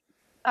answer.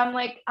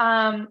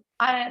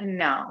 I don't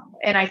know.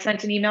 And I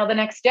sent an email the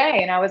next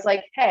day and I was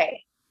like,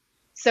 hey,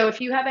 so if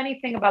you have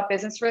anything about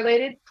business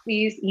related,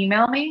 please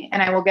email me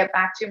and I will get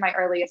back to you my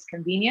earliest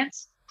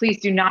convenience. Please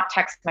do not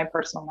text my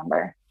personal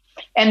number.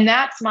 And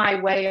that's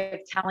my way of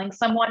telling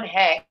someone,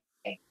 hey,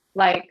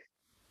 like,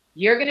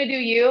 you're going to do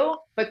you,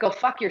 but go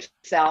fuck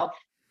yourself.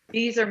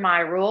 These are my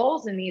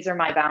rules and these are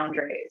my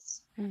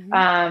boundaries.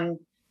 Mm-hmm.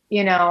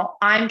 You know,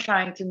 I'm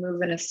trying to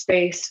move in a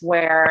space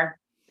where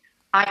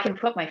I can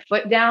put my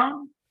foot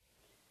down.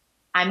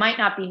 I might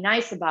not be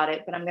nice about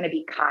it, but I'm going to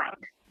be kind.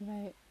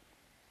 Right.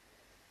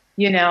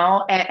 You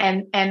know,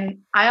 and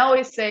I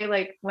always say,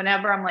 like,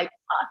 whenever I'm like,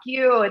 fuck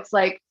you, it's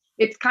like,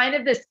 it's kind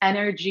of this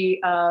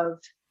energy of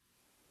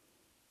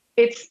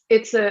it's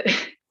a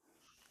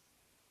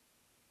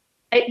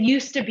it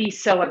used to be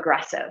so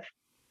aggressive,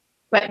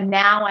 but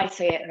now I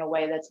say it in a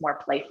way that's more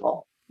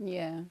playful.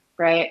 Yeah.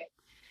 Right.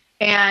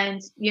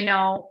 And, you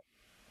know,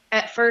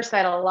 at first I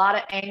had a lot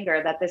of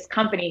anger that this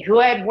company who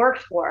I had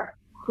worked for,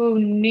 who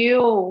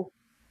knew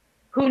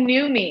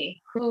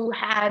me, who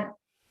had,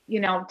 you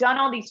know, done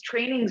all these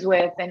trainings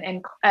with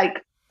and like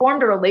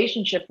formed a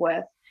relationship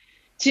with,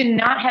 to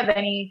not have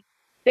any,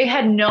 they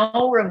had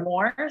no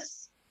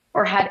remorse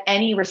or had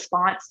any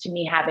response to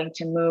me having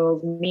to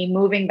move, me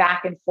moving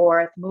back and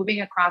forth,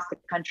 moving across the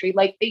country.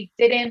 Like they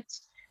didn't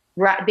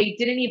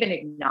even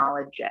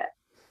acknowledge it.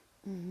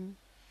 Mm-hmm.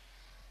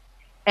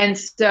 And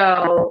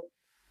so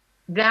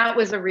that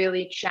was a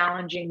really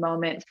challenging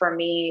moment for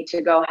me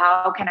to go,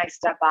 how can I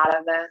step out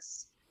of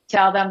this,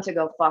 tell them to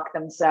go fuck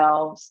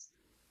themselves,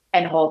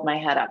 and hold my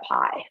head up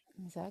high?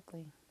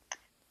 Exactly.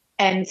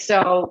 And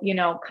so, you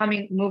know,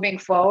 moving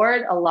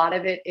forward, a lot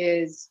of it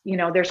is, you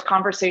know, there's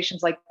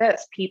conversations like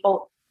this.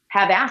 People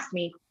have asked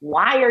me,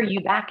 why are you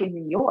back in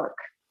New York?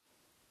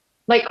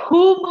 Like,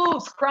 who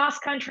moves cross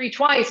country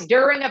twice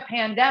during a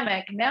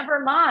pandemic? Never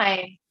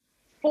mind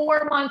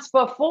 4 months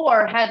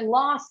before had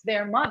lost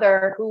their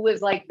mother, who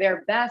was like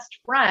their best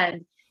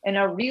friend, in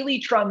a really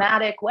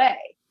traumatic way.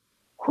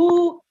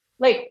 Who,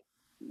 like,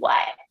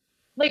 what?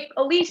 Like,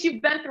 Elise,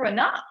 you've been through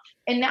enough.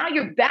 And now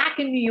you're back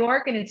in New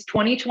York and it's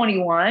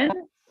 2021.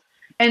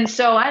 And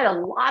so I had a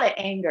lot of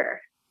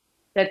anger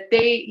that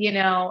they, you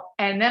know,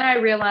 and then I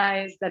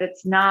realized that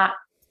it's not,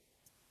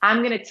 I'm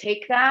going to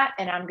take that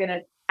and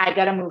I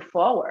got to move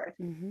forward,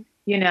 Mm-hmm.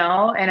 you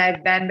know, and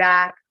I've been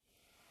back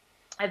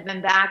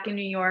in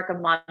New York a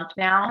month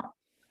now.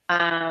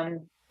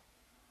 The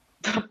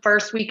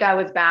first week I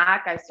was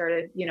back, I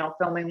started, you know,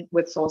 filming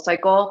with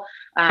SoulCycle.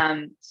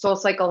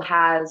 SoulCycle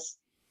has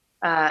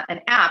an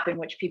app in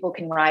which people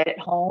can ride at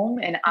home.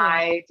 And Yeah.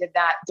 I did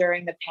that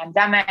during the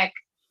pandemic.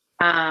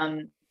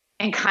 And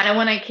kind of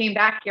when I came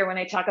back here, when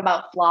I talk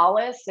about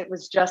flawless, it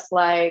was just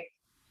like,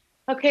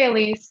 okay,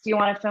 Elise, do you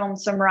want to film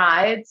some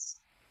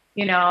rides?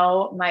 You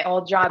know, my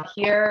old job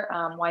here,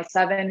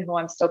 Y7, who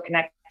I'm still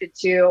connected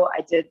to,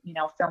 I did, you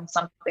know, film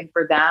something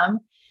for them.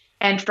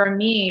 And for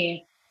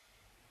me,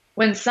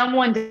 when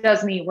someone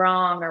does me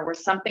wrong or where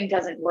something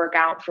doesn't work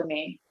out for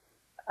me,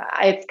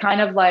 it's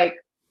kind of like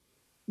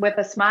with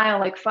a smile,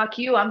 like, fuck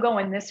you, I'm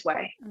going this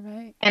way.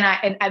 Right.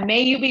 And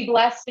may you be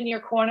blessed in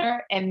your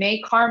corner, and may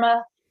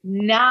karma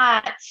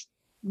not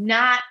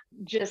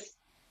just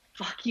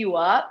fuck you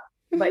up,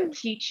 but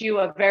teach you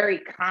a very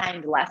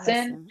kind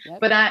lesson. Yep.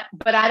 But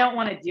I don't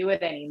want to do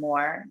it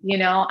anymore. You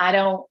know, I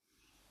don't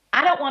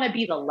want to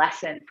be the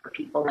lesson for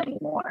people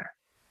anymore.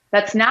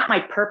 That's not my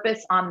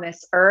purpose on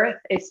this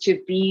earth, is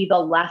to be the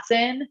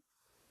lesson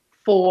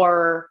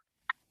for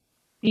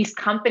these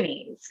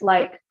companies,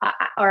 like,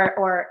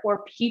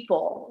 or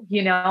people.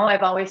 You know,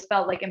 I've always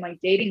felt like in my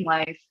dating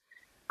life,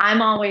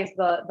 I'm always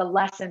the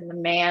lesson the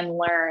man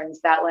learns,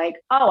 that like,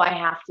 oh, I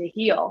have to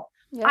heal.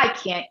 Yep. I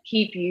can't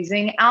keep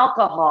using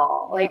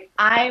alcohol. Yep. Like,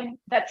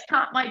 that's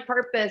not my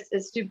purpose,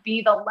 is to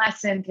be the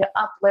lesson to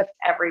uplift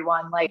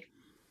everyone. Like,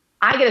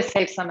 I got to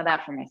save some of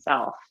that for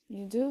myself.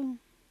 You do.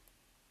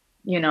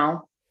 You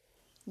know.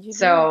 You do.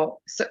 So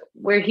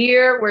we're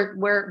here.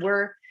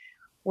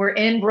 We're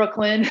in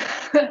Brooklyn.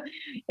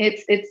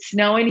 It's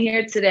snowing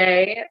here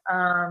today.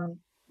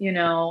 You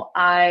know,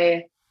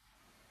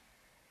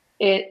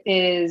 it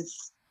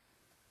is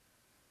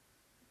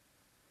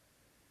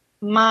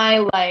my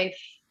life,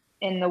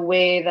 in the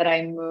way that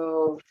I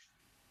move,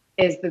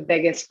 is the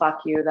biggest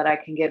fuck you that I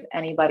can give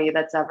anybody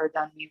that's ever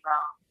done me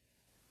wrong.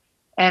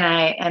 And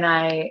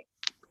I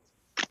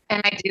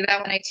do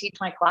that when I teach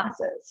my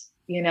classes.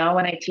 You know,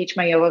 when I teach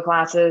my yoga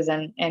classes,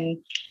 and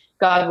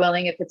God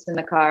willing, if it's in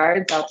the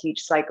cards, I'll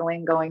teach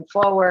cycling going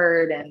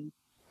forward and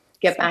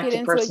get back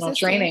to personal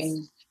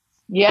training.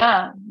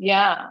 Yeah.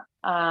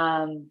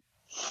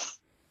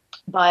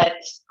 But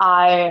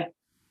I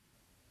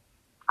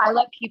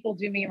let people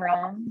do me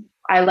wrong.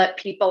 I let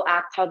people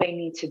act how they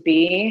need to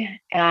be.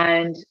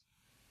 And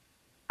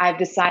I've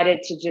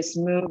decided to just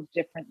move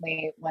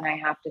differently when I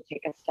have to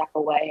take a step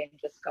away and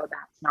just go,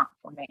 that's not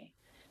for me,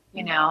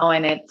 and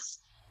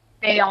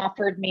they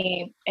offered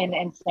me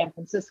in San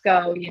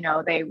Francisco,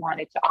 they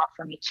wanted to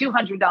offer me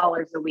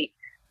 $200 a week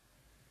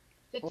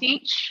to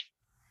teach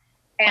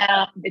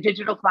and the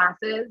digital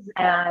classes.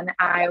 And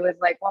I was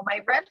like, well,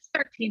 my rent's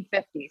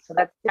 $13.50. So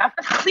that's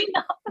definitely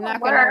not gonna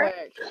work.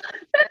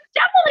 That's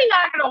definitely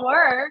not gonna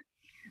work.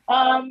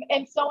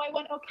 And so I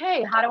went,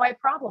 okay, how do I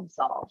problem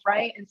solve?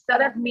 Right.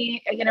 Instead of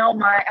me,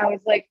 I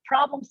was like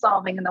problem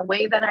solving, and the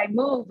way that I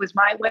move was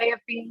my way of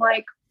being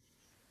like,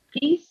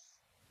 peace,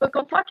 but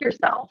go fuck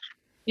yourself,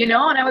 and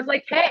I was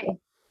like, hey,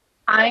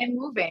 I am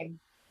moving.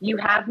 You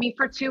have me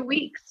for 2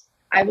 weeks.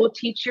 I will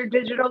teach your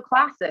digital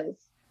classes.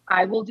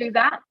 I will do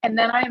that. And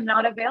then I am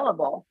not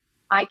available.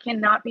 I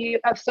cannot be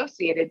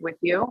associated with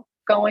you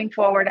going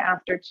forward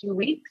after 2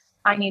 weeks.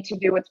 I need to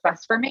do what's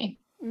best for me.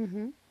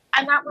 Mm-hmm.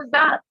 And that was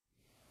that.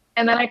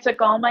 And then I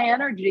took all my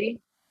energy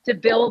to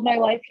build my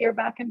life here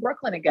back in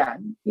Brooklyn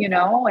again,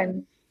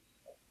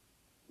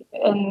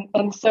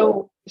 and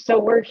so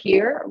we're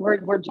here,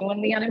 we're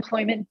doing the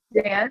unemployment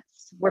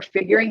dance. We're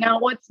figuring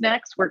out what's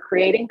next. We're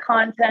creating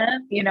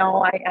content.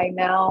 I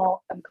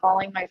now am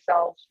calling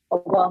myself a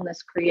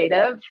wellness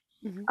creative,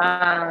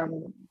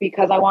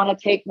 because I want to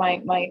take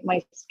my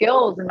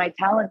skills and my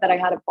talent that I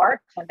had at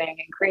bartending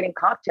and creating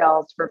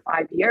cocktails for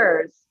 5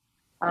 years.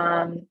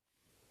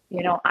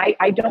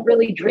 I don't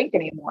really drink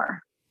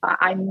anymore.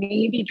 I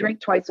maybe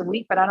drink twice a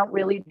week, but I don't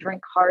really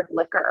drink hard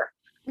liquor.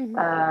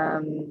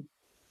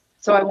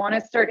 So I want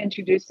to start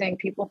introducing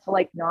people to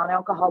like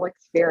non-alcoholic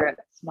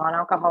spirits,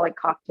 non-alcoholic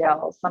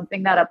cocktails,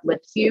 something that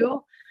uplifts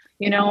you,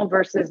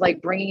 versus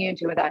like bringing you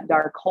into that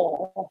dark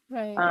hole.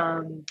 Right.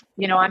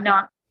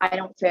 I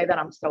don't say that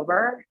I'm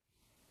sober,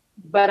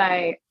 but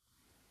I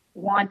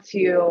want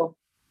to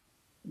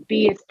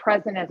be as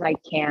present as I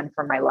can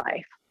for my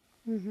life.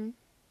 Mm-hmm.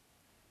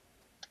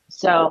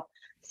 So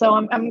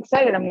I'm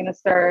excited. I'm going to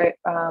start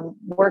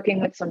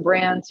working with some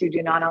brands who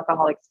do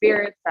non-alcoholic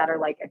spirits that are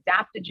like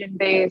adaptogen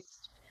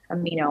based,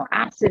 amino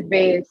acid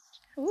based.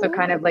 Ooh. So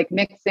kind of like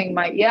mixing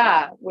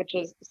which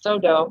is so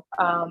dope.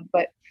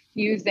 But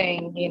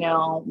fusing,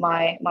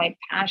 my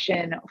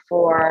passion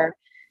for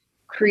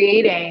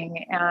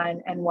creating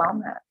and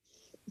wellness.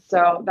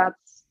 So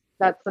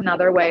that's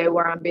another way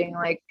where I'm being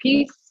like,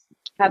 peace,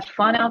 have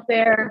fun out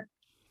there,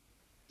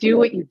 do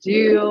what you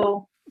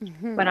do.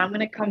 Mm-hmm. But I'm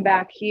going to come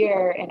back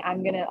here and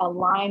I'm going to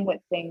align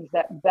with things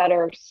that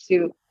better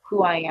suit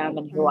who I am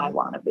and who I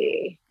want to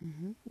be.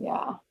 Mm-hmm.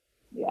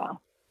 Yeah.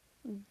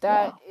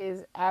 That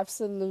is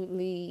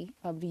absolutely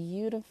a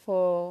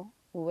beautiful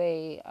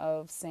way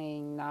of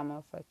saying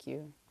Nama fuck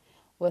you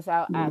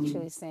without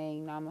actually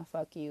saying Nama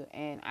fuck you.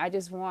 And I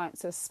just want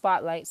to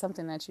spotlight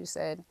something that you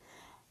said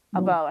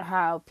about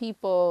how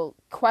people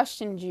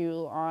questioned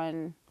you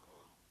on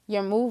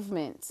your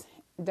movement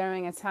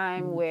during a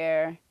time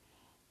where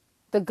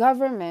the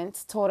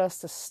government told us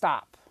to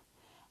stop.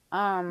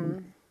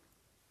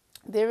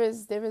 There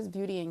is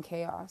beauty in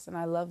chaos, and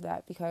I love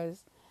that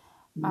because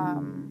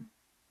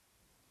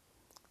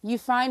you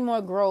find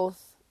more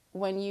growth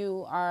when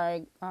you are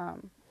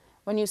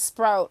when you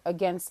sprout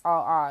against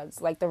all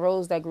odds, like the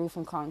rose that grew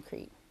from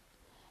concrete.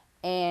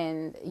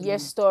 And your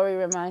story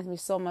reminds me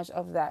so much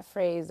of that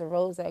phrase, the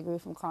rose that grew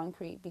from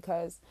concrete,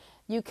 because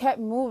you kept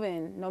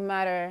moving no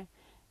matter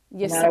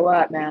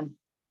what, man.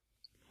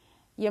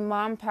 Your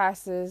mom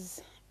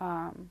passes,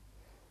 and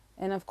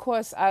of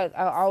course I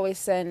always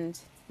send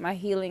my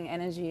healing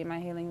energy and my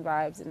healing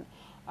vibes and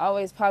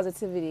always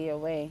positivity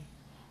away.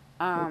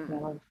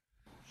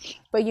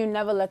 But you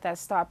never let that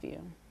stop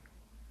you.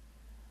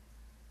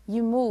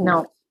 You moved.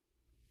 No.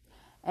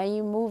 And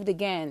you moved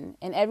again.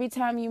 And every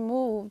time you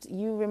moved,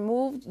 you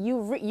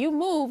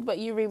moved, but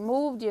you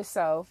removed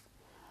yourself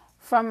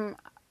from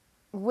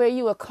where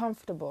you were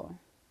comfortable.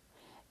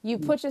 You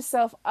put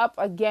yourself up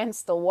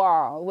against the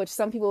wall, which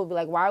some people would be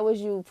like, why would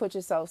you put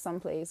yourself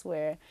someplace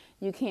where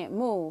you can't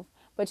move?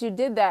 But you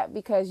did that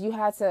because you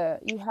had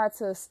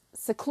to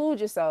seclude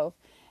yourself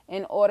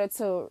in order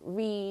to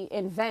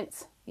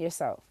reinvent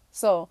yourself.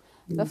 So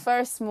the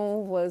first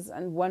move was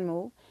one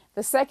move.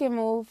 The second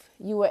move,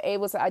 you were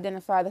able to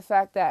identify the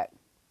fact that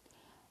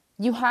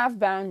you have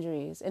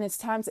boundaries and it's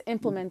time to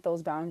implement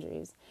those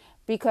boundaries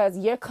because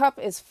your cup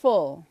is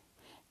full.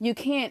 You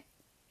can't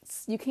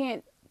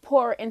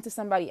pour into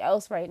somebody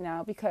else right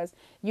now because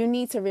you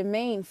need to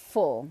remain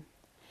full.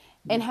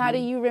 And how do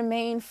you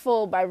remain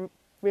full? By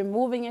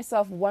removing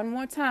yourself one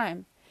more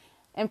time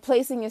and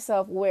placing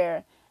yourself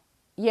where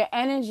your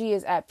energy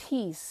is at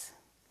peace.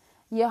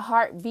 Your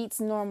heart beats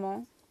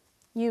normal.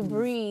 You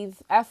breathe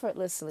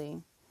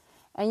effortlessly.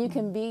 And you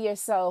can be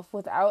yourself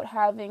without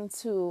having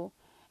to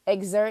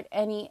exert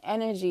any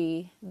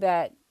energy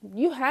that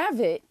you have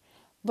it.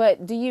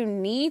 But do you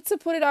need to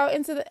put it out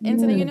into the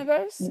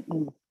universe?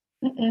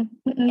 And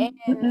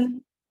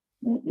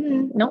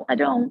no, I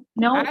don't.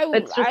 No, I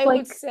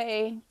would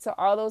say to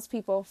all those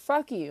people,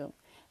 fuck you.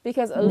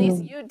 Because at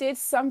least you did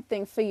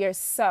something for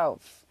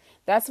yourself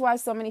That's why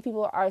so many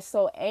people are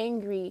so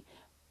angry,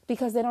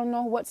 because they don't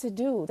know what to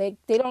do.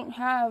 They don't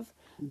have,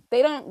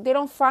 they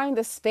don't find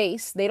the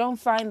space, they don't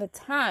find the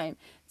time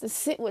to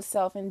sit with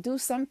self and do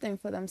something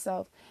for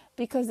themselves,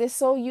 because they're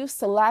so used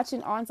to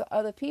latching on to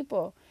other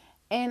people.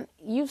 And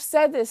you've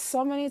said this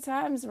so many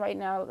times right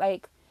now,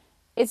 like,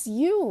 it's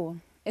you.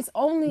 It's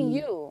only Mm.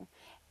 you.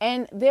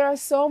 And there are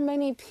so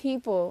many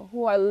people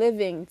who are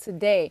living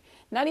today,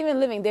 not even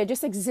living, they're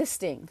just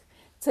existing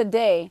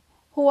today,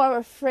 who are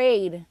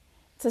afraid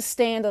to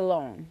stand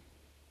alone.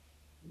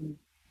 Mm.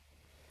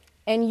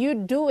 And you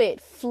do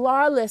it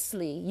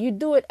flawlessly, you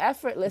do it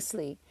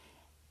effortlessly.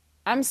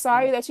 I'm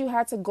sorry Yeah. that you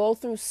had to go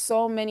through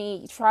so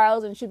many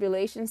trials and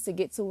tribulations to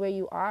get to where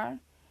you are.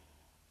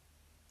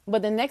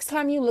 But the next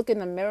time you look in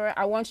the mirror,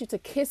 I want you to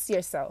kiss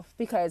yourself,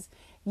 because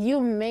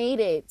you made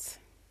it.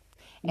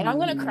 And I'm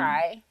gonna Mm.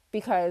 cry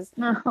because,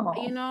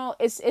 No.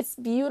 it's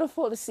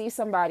beautiful to see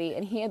somebody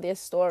and hear their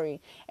story.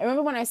 And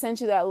remember when I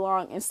sent you that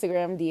long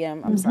Instagram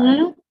DM? I'm sorry.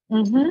 Mm-hmm.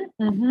 Mm-hmm.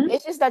 Mm-hmm.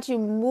 It's just that you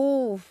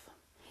move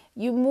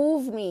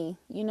me,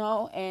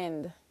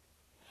 and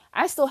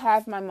I still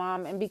have my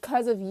mom, and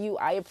because of you,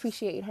 I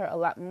appreciate her a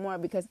lot more,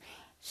 because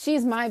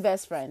she's my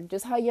best friend,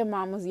 just how your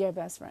mom was your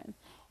best friend.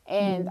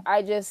 And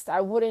Mm.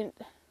 I wouldn't,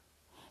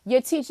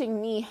 you're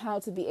teaching me how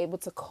to be able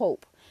to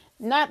cope.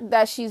 Not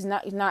that she's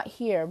not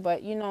here,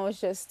 but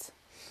it's just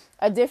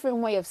a different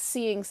way of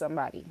seeing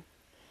somebody.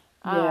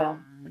 Yeah.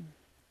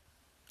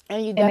 And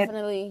And it,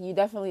 you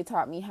definitely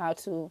taught me how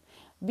to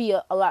be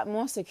a lot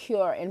more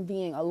secure in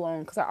being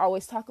alone, because I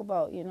always talk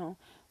about,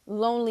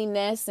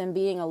 loneliness and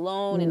being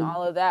alone and mm,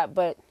 all of that,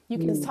 but you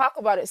can mm, talk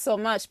about it so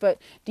much, but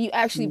do you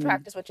actually mm,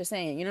 practice what you're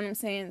saying? You know what I'm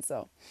saying?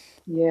 So,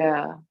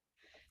 yeah.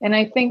 And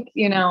I think,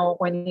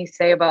 when you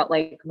say about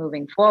like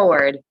moving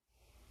forward,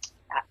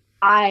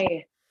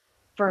 I,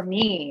 for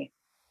me,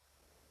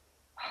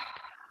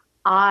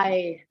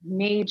 I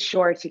made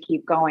sure to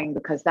keep going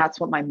because that's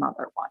what my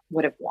mother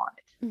would have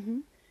wanted.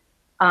 mhm,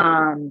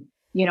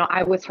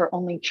 I was her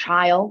only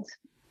child.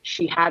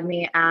 She had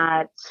me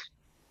at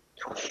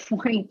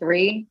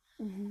 23,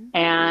 mhm,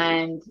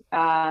 and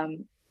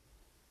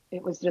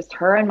it was just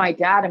her and my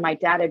dad. And my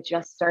dad had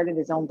just started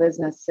his own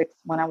business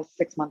when I was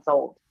 6 months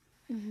old.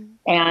 mhm,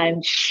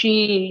 And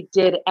she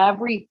did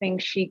everything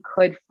she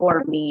could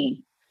for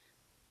me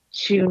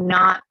to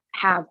not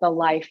have the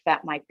life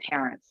that my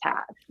parents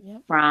had,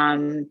 yep,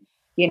 from,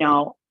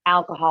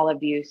 alcohol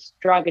abuse,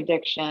 drug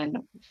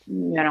addiction,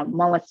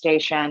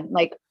 molestation,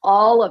 like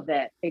all of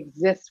it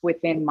exists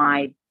within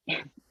my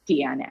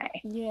DNA.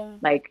 yeah,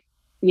 Like,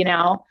 you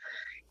know,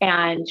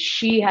 and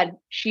she had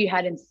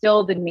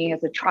instilled in me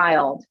as a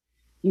child,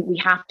 we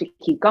have to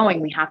keep going,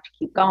 we have to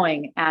keep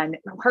going. And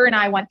her and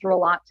I went through a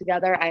lot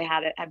together. I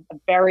had a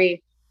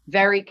very,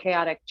 very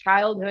chaotic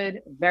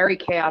childhood, very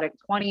chaotic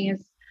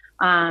 20s.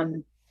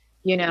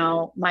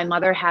 My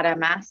mother had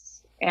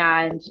MS,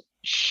 and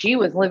she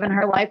was living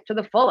her life to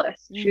the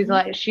fullest.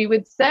 mhm, She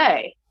would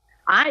say,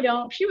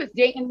 she was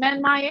dating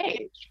men my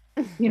age,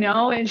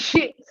 and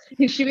she'd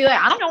be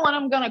like, I don't know when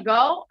I'm going to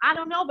go. I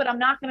don't know, but I'm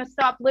not going to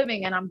stop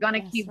living, and I'm going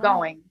to that's keep right.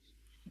 going.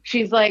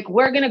 She's like,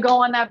 we're going to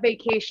go on that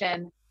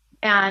vacation.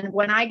 And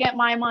when I get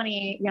my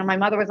money, my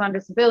mother was on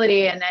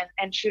disability.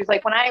 And she was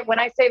like, when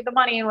I save the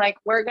money, like,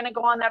 we're going to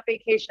go on that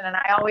vacation. And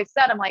I always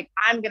said, I'm like,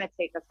 I'm going to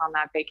take us on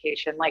that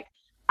vacation. Like,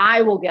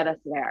 I will get us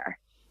there.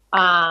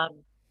 Um,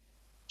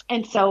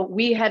 and so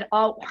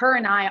her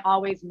and I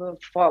always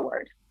moved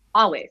forward.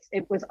 Always.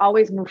 It was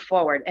always move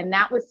forward. And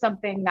that was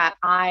something that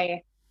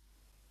I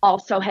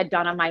also had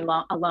done on my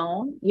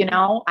alone.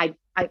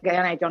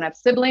 Again, I don't have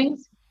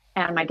siblings,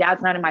 and my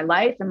dad's not in my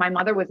life. And my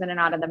mother was in and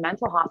out of the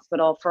mental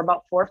hospital for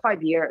about 4 or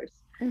 5 years.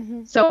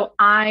 Mhm, So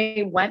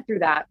I went through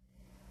that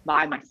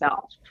by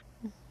myself.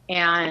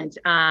 And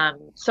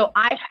so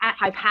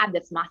I've had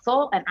this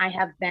muscle, and I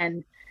have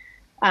been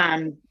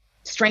um,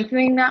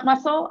 strengthening that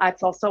muscle.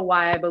 That's also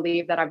why I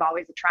believe that I've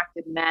always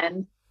attracted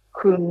men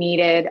who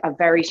needed a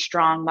very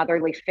strong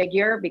motherly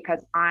figure,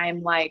 because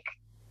I'm like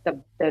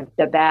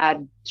the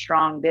bad,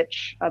 strong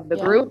bitch of the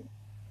yep, group.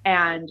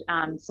 And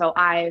so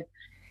I,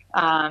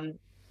 um,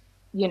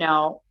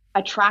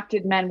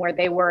 attracted men where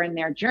they were in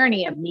their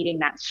journey of needing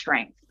that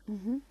strength.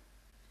 mhm,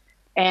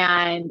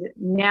 And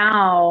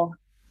now,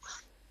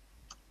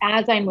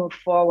 as I move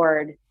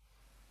forward,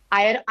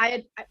 I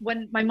had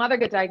when my mother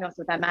got diagnosed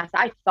with MS,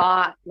 I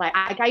thought, like,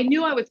 I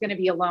knew I was going to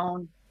be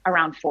alone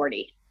around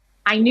 40.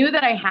 I knew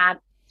that I had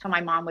till my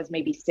mom was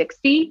maybe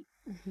 60.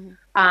 mhm,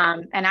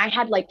 And I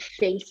had like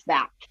faced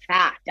that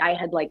fact. I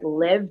had like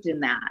lived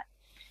in that.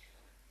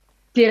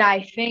 Did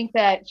I think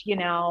that,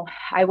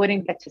 I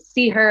wouldn't get to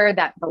see her,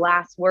 that the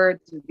last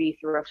words would be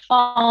through a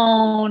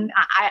phone?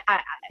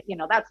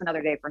 That's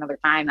another day for another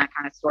time, that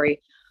kind of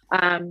story.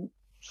 Um,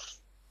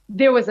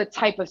 there was a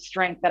type of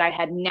strength that I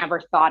had never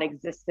thought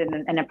existed,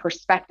 and a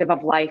perspective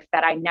of life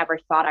that I never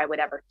thought I would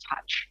ever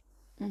touch.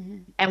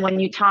 mhm, And when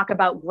you talk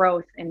about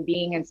growth and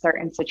being in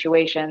certain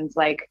situations,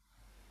 like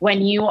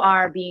when you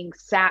are being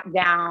sat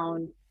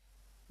down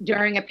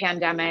during a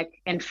pandemic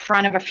in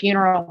front of a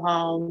funeral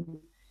home,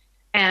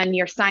 and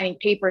you're signing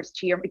papers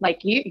to your,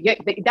 like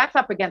that's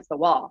up against the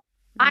wall.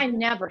 I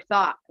never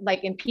thought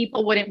like, and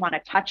people wouldn't want to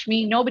touch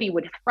me.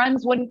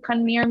 Friends wouldn't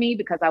come near me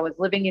because I was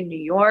living in New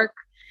York.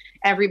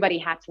 Everybody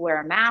had to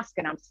wear a mask,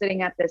 and I'm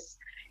sitting at this,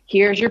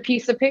 here's your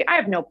piece of paper. I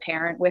have no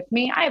parent with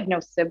me. I have no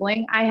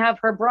sibling. I have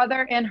her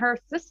brother and her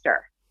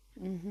sister,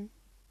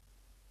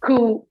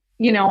 who,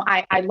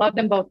 I love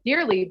them both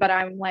dearly, but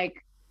I'm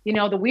like,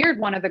 the weird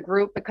one of the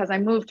group because I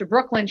moved to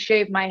Brooklyn,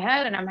 shaved my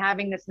head, and I'm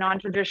having this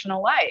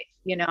non-traditional life.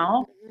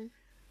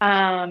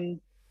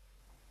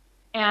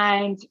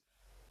 And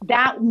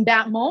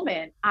that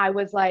moment, I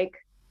was like,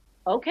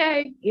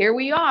 okay, here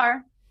we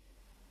are.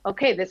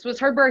 Okay, this was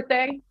her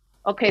birthday.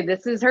 Okay,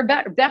 this is her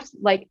death.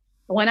 Like,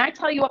 when I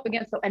tell you up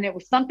against and it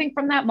was something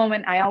from that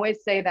moment, I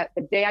always say that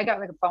the day I got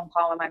like a phone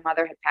call when my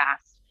mother had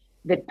passed,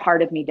 that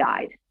part of me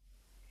died.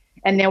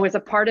 And there was a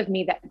part of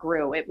me that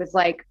grew. It was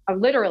like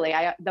literally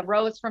the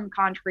rose from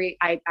concrete.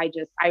 I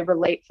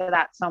relate to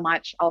that so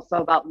much. Also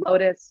about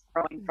lotus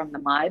growing from the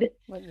mud.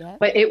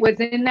 But it was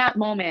in that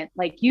moment,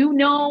 like,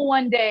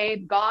 one day,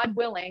 God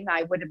willing,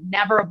 I would have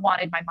never have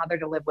wanted my mother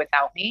to live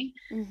without me.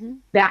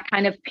 That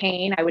kind of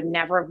pain I would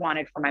never have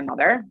wanted for my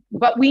mother.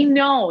 But we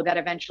know that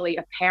eventually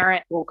a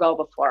parent will go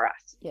before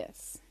us.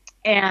 Yes.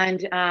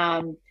 And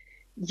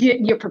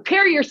you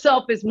prepare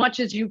yourself as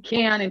much as you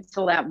can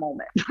until that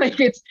moment.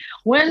 Like, it's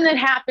when it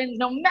happens,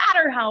 no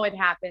matter how it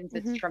happens,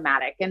 it's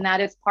traumatic. And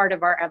that is part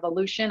of our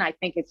evolution. I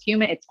think it's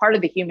human. It's part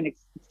of the human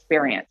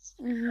experience.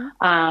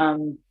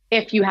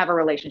 If you have a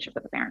relationship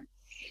with a parent.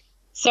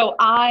 So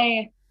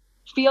I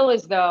feel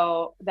as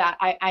though that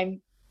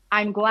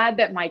I'm glad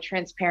that my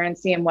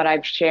transparency and what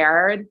I've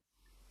shared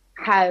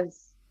has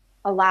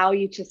allowed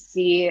you to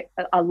see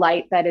a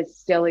light that is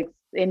still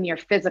in your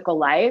physical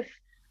life.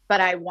 But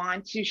I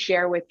want to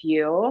share with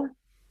you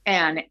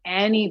and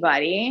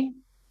anybody,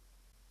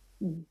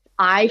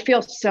 I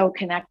feel so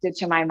connected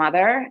to my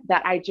mother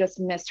that I just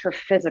miss her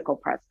physical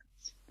presence.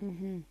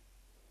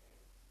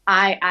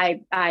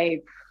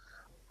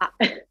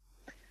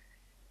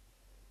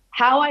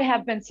 How I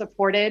have been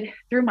supported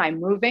through my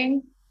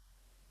moving,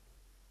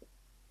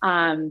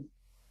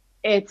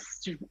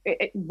 it's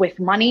with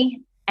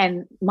money,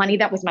 and money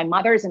that was my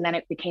mother's, and then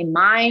it became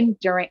mine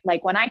during,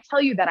 like, when I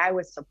tell you that I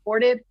was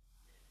supported,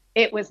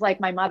 it was like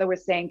my mother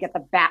was saying, get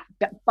the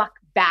fuck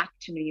back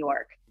to New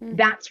York.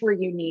 That's where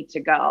you need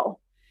to go.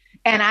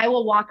 And I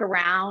will walk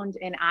around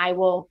and I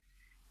will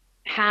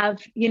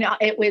have,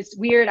 it was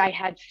weird. I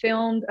had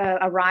filmed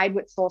a ride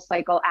with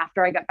SoulCycle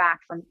after I got back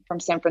from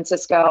San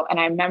Francisco. And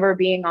I remember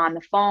being on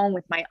the phone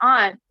with my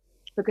aunt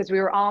because we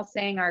were all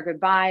saying our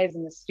goodbyes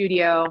in the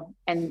studio,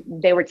 and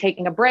they were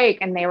taking a break,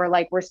 and they were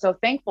like, we're so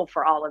thankful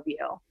for all of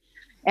you.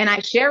 And I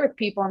share with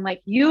people, I'm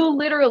like, you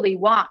literally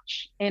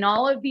watch in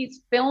all of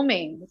these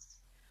filmings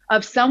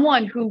of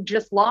someone who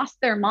just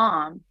lost their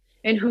mom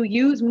and who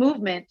used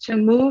movement to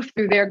move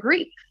through their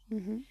grief.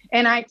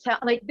 And I tell,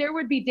 like, there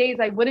would be days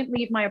I wouldn't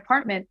leave my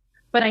apartment,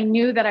 but I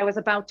knew that I was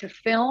about to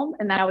film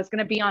and that I was going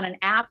to be on an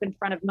app in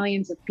front of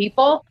millions of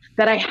people,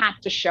 that I had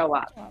to show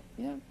up.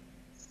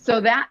 So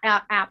that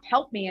app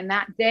helped me. And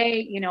that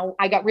day,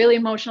 I got really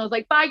emotional. I was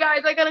like, bye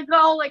guys, I got to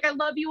go. Like, I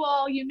love you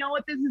all. You know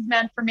what this has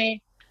meant for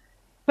me.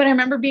 But I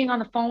remember being on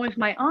the phone with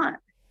my aunt.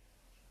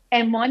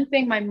 And one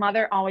thing my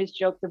mother always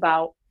joked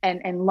about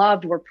and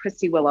loved were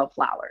pussy willow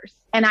flowers.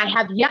 And I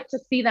have yet to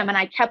see them. And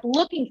I kept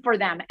looking for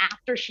them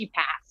after she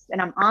passed.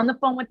 And I'm on the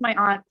phone with my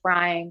aunt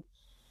crying.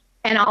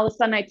 And all of a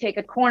sudden I take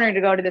a corner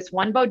to go to this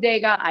one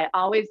bodega I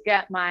always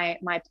get my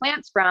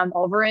plants from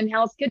over in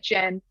Hell's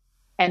Kitchen.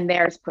 And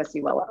there's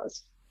pussy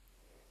willows.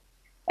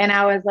 And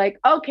I was like,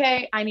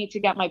 okay, I need to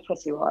get my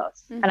pussy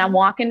willows. And I'm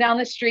walking down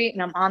the street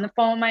and I'm on the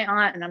phone with my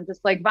aunt and I'm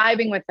just like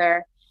vibing with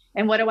her.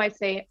 And what do I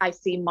say? I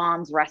see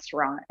Mom's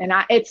Restaurant. And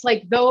it's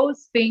like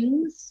those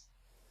things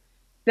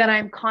that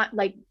I'm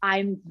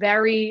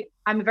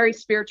a very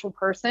spiritual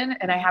person,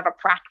 and I have a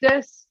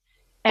practice.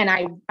 And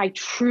I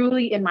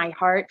truly in my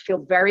heart feel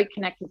very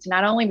connected to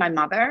not only my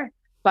mother,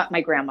 but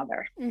my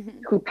grandmother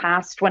who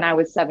passed when I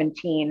was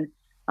 17.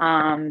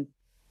 And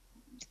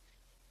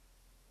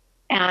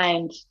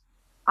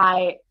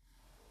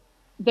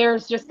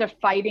there's just a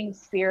fighting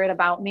spirit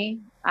about me.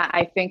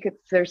 I think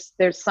there's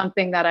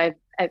something that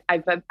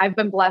I've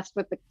been blessed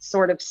with, the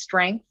sort of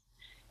strength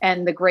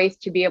and the grace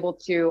to be able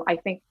to, I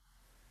think,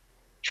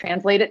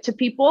 translate it to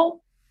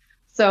people.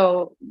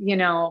 So,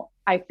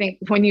 I think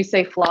when you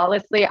say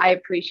flawlessly, I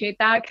appreciate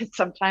that, because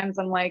sometimes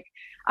I'm like,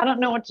 I don't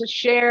know what to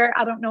share.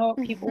 I don't know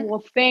what people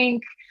will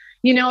think,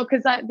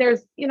 because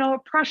there's, a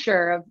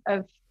pressure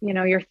of,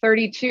 you're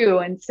 32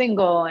 and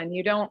single and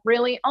you don't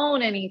really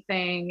own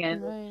anything,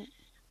 and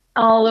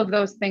all of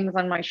those things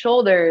on my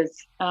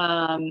shoulders.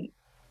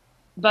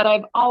 But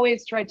I've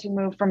always tried to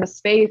move from a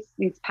space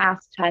these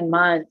past 10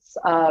 months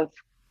of,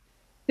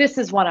 this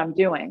is what I'm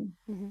doing.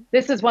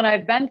 This is what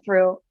I've been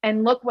through.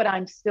 And look what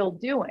I'm still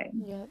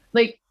doing.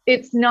 Like,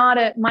 it's not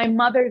my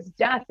mother's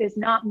death is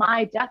not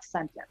my death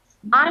sentence.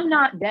 I'm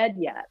not dead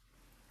yet.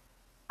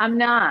 I'm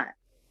not.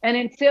 And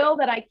until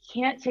that I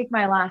can't take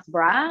my last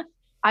breath,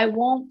 I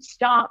won't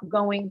stop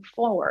going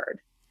forward.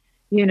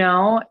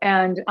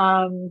 And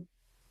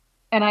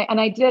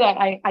I did.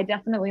 I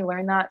definitely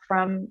learned that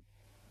from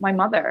my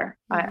mother.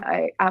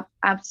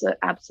 Mm-hmm.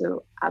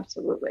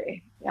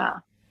 Absolutely. Yeah.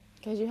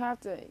 Because you have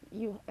to,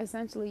 you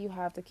essentially you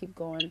have to keep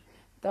going.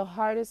 The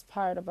hardest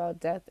part about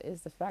death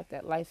is the fact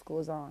that life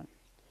goes on.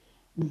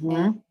 And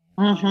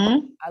Hmm. um,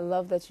 Hmm. I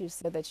love that you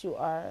said that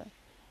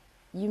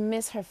you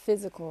miss her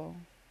physical,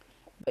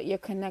 but you're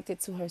connected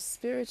to her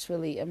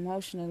spiritually,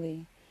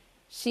 emotionally.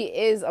 She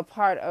is a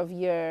part of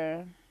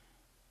your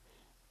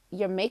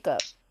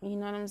makeup. You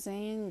know what I'm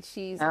saying?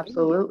 She's in you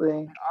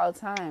Absolutely. at all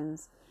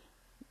times.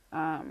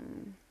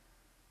 Um,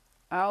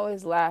 I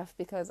always laugh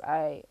because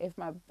if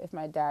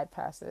my dad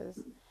passes,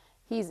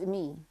 he's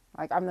me.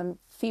 Like I'm the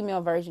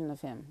female version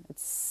of him.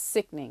 It's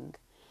sickening.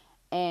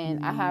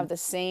 And I have Mm. the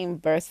same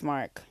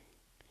birthmark.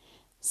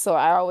 So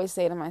I always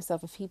say to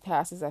myself, if he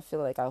passes, I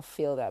feel like I'll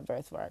feel that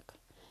birthmark.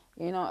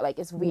 You know, like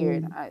it's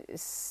weird. Mm.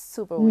 It's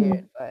super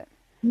weird, Mm. but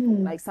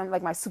Mm. like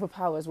like my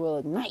superpowers will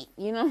ignite.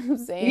 You know what I'm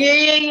Yeah, saying?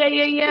 yeah, yeah,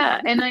 yeah,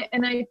 yeah. And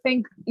I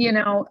think,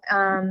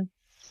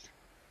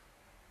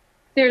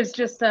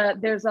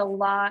 there's a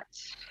lot.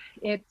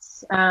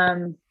 It's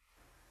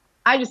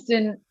I just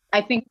didn't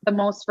I think the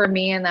most for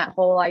me and that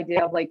whole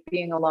idea of like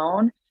being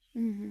alone,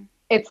 Hmm.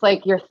 it's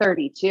like you're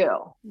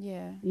 32,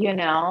 Yeah.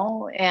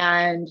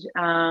 and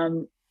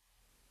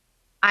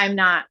I'm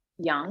not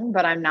young,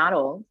 but I'm not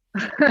old.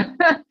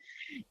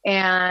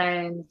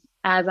 And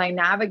as I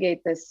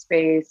navigate this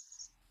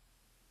space,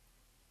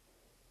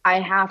 I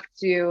have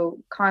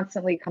to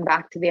constantly come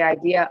back to the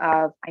idea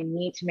of I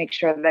need to make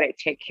sure that I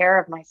take care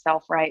of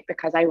myself, right?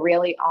 Because I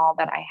really all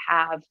that I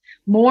have,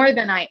 more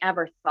than I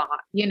ever thought,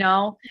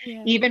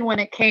 Yeah. even when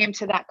it came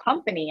to that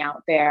company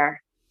out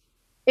there,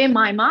 in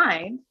my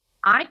mind,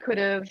 I could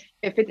have,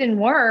 if it didn't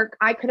work,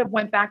 I could have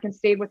went back and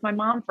stayed with my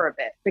mom for a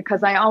bit,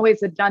 because I always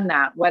had done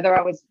that. Whether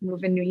I was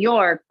moving New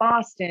York,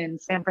 Boston,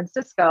 San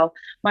Francisco,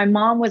 my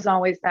mom was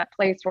always that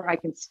place where I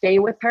can stay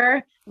with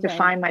her to Right.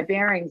 find my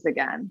bearings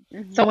again.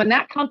 So Hmm. when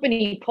that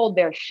company pulled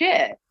their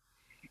shit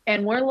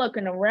and we're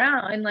looking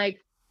around and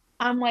like,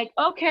 I'm like,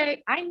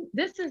 okay,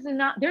 this is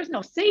not, there's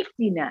no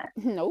safety net.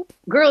 Nope.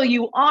 Girl,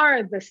 you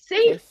are the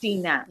safety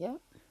Safe. net. Yep.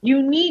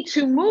 You need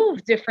to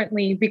move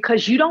differently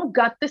because you don't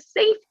got the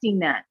safety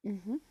net.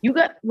 Hmm. You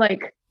got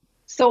like,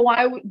 so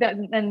I that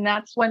and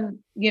that's when,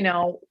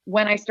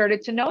 when I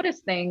started to notice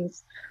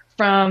things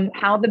from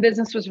how the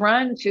business was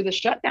run to the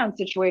shutdown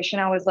situation.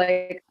 I was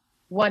like,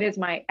 what is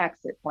my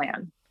exit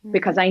plan? Hmm.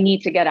 Because I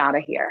need to get out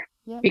of here,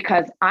 Yep.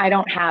 because I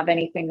don't have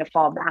anything to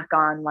fall back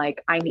on.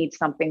 Like, I need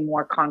something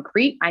more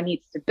concrete. I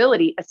need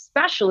stability,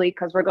 especially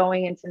because we're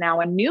going into now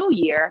a new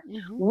year Hmm.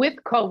 with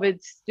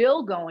COVID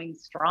still going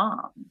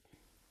strong.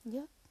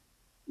 Yep.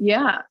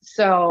 Yeah.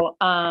 So,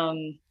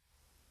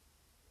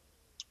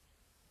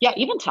 yeah,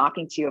 even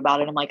talking to you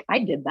about it, I'm like, I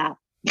did that.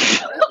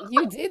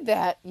 You did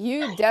that. You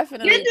You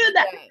definitely did did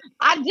that. that.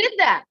 I did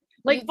that.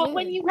 You Like, but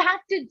when did. you have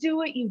to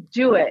do it, you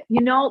do it.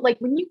 Like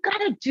when you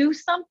gotta do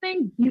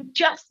something, you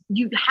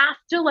have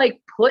to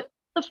like put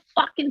the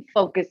fucking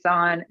focus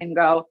on and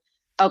go,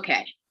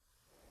 okay,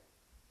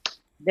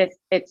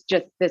 it's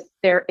just this,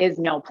 there is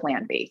no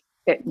plan B.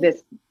 Yep.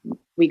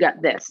 We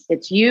got this.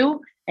 It's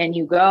you, and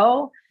you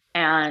go,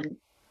 and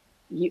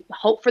you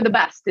hope for the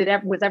best.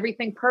 Was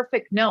everything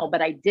perfect? No,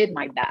 but I did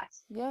my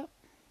best. Yep.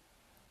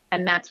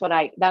 And that's what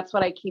I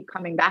keep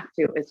coming back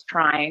to, is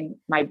trying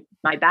my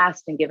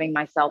best and giving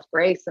myself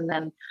grace. And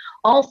then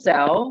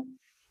also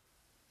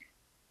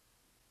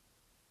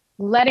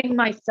letting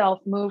myself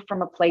move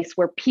from a place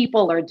where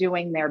people are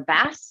doing their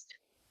best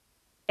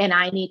and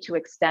I need to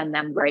extend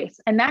them grace.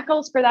 And that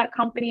goes for that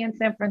company in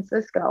San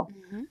Francisco.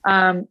 Hmm.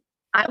 um,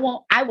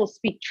 I will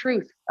speak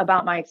truth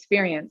about my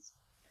experience,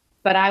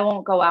 but I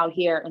won't go out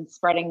here and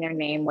spreading their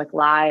name with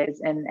lies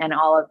and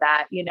all of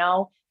that.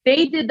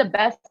 They did the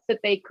best that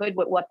they could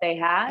with what they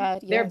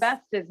had. Their Yes.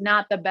 best is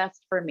not the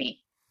best for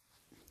me.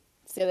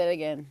 Say that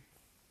again.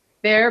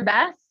 Their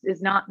best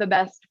is not the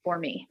best for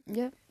me.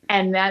 Yep.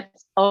 And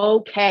that's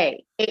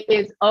okay. It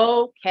is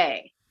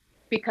okay,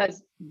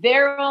 because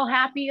they're all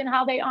happy in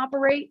how they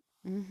operate.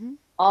 Hmm.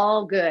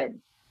 All good.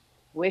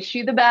 Wish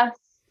you the best,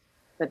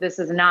 but this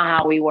is not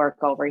how we work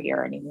over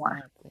here anymore.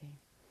 Exactly.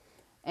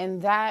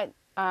 And that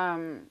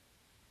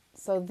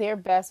so their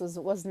best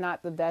was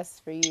not the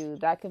best for you.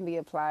 That can be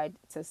applied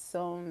to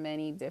so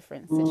many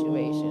different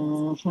situations.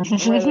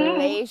 Mm-hmm.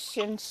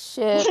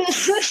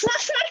 Relationships,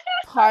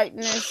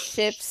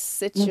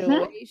 partnerships, Mm-hmm.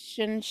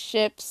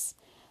 situationships.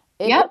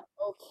 It is Yep.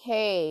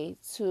 okay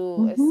to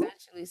Mm-hmm.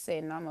 essentially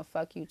say, no, I'm gonna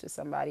fuck you to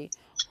somebody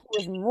who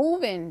is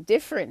moving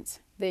different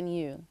than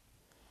you.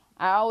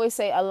 I always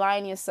say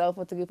align yourself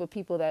with a group of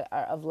people that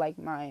are of like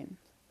mind.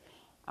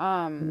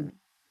 Um,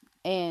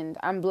 and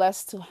I'm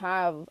blessed to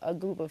have a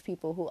group of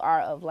people who are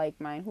of like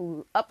mind,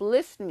 who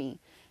uplift me.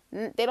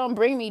 They don't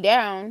bring me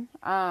down,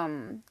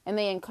 and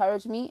they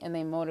encourage me and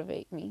they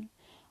motivate me.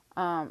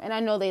 And I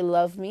know they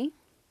love me.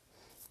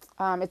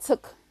 It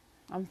took,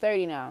 I'm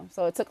 30 now,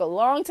 so it took a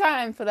long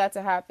time for that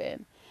to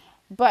happen.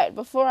 But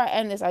before I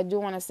end this, I do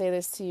want to say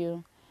this to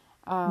you.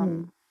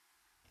 Mm-hmm.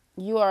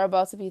 You are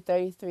about to be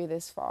 33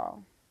 this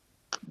fall.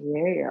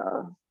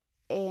 Yeah.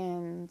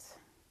 And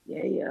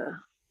Yeah. Yeah.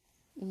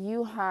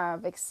 you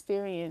have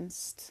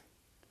experienced,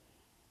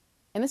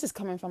 and this is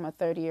coming from a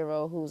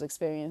 30-year-old who's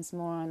experienced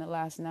more in the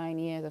last 9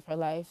 years of her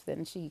life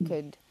than she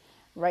could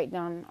write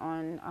down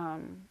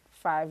on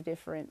 5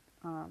 different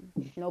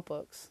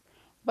notebooks.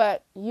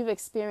 But you've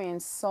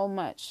experienced so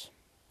much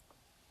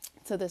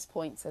to this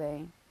point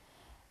today.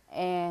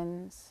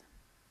 And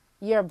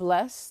you're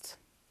blessed,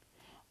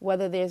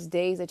 whether there's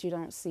days that you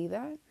don't see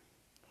that.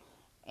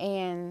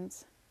 And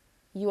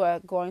you are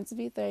going to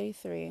be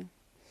 33.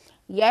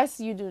 Yes,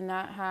 you do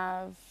not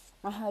have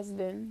a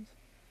husband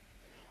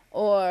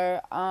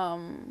or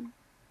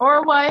Or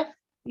a wife,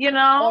 you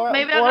know,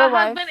 maybe I or a got a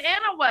husband wife.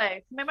 and a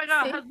wife. Maybe I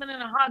got a See, husband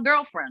and a hot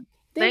girlfriend.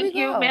 there we Thank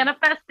you. go.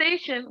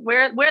 Manifestation.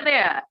 Where they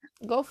at?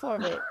 Go for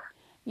it.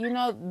 You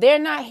know, they're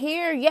not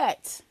here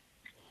yet.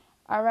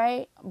 All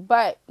right.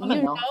 But Coming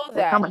you though. know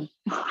They're that. coming.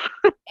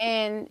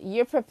 And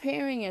you're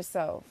preparing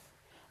yourself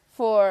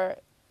for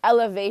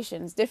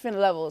elevations, different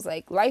levels.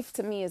 Like life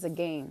to me is a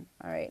game.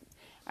 All right.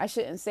 I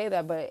shouldn't say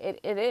that, but it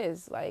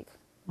is. Like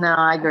No,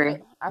 I I feel agree.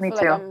 I Me feel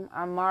like too.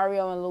 I'm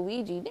Mario and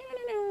Luigi.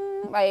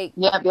 Like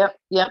Yep, yep,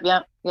 yep,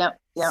 yep, yep,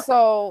 yep.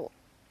 so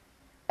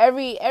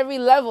every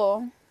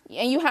level,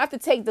 and you have to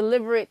take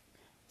deliberate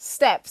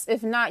steps.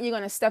 If not, you're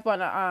gonna step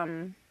on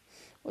a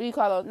what do you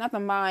call it? Not the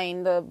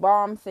mine, the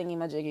bomb thingy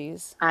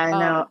majiggies.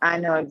 I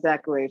know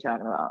exactly what you're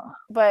talking about.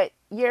 But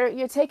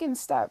you're taking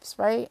steps,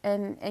 right?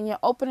 And you're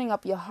opening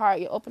up your heart,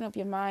 you're opening up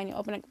your mind, you're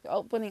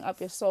opening up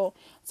your soul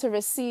to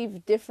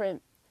receive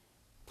different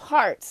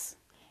parts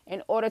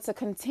in order to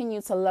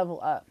continue to level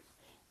up.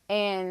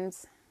 And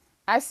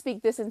I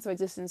speak this into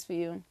existence for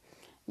you.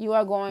 You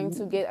are going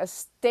to get a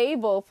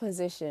stable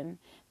position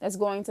that's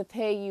going to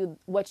pay you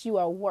what you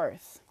are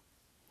worth.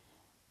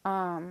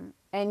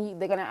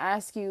 And they're going to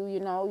ask you, you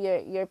know,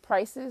 your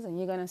prices, and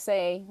you're going to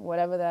say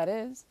whatever that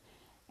is,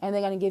 and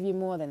they're going to give you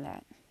more than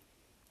that.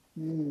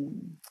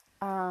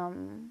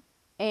 Mm.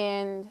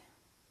 And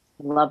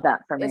Love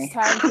that for it's me.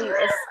 time for you,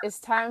 it's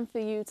time for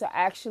you to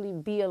actually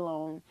be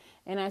alone.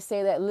 And I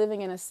say that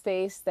living in a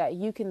space that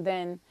you can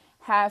then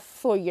have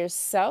for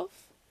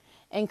yourself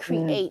and Mm.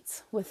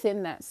 create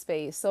within that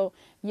space. So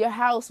your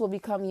house will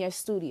become your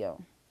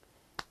studio.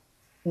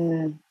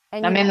 Mm.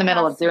 And you I'm in the won't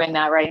middle have of to doing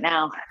that right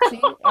now.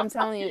 see, I'm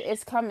telling you,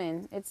 it's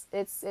coming. It's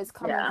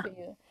coming Yeah, for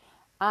you.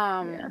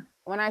 yeah.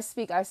 When I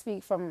speak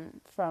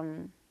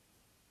from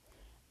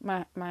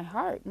my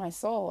heart, my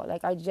soul.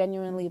 Like I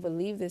genuinely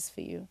believe this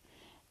for you.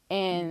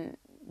 And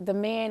the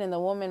man and the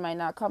woman might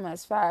not come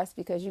as fast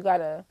because you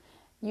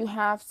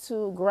have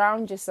to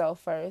ground yourself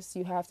first.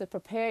 You have to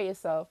prepare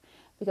yourself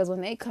because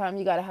when they come,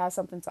 you got to have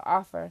something to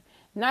offer.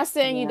 Not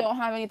saying you Yeah. don't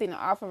have anything to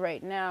offer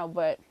right now,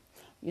 but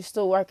you're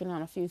still working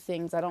on a few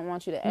things. I don't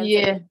want you to enter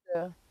Yeah.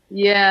 into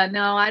Yeah,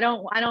 no, I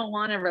don't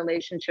want a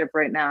relationship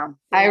right now.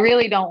 I yeah,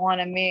 really don't want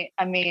to meet.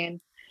 I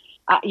mean,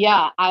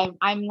 yeah,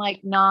 I'm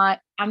like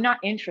I'm not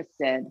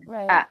interested.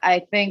 right. I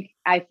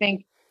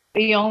think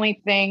the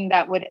only thing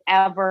that would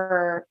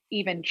ever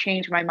even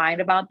change my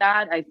mind about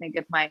that, I think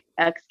if my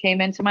ex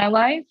came into my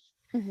life,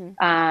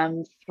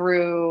 Mm-hmm.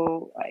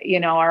 through,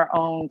 our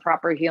own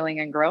proper healing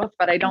and growth,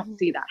 but I don't Mm-hmm.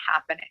 see that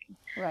happening.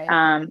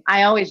 Right.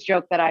 I always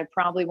joke that I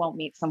probably won't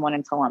meet someone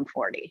until I'm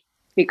 40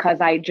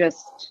 because I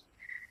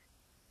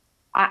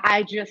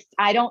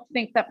don't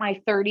think that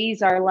my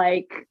 30s are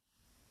like,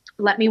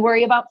 let me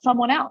worry about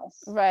someone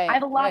else. I Right.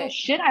 have a lot of Right.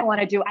 shit I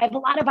want to do. I have a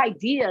lot of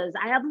ideas.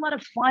 I have a lot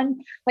of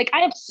fun. Like I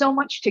have so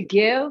much to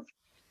give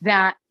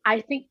that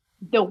I think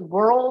the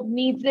world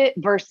needs it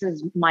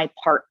versus my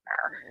partner.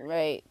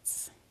 Right.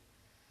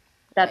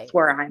 That's Right.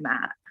 where I'm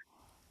at.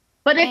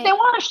 But if they And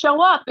want to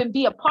show up and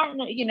be a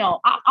partner,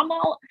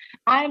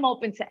 I'm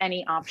open to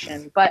any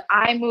option. But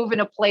I move in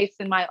a place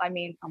in I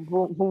mean,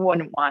 who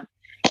wouldn't want,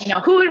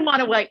 who wouldn't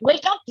want to like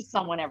wake up to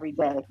someone every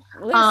day?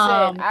 listen,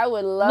 Um, I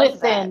would love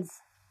that. listen,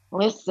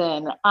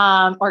 listen,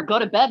 or go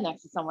to bed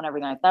next to someone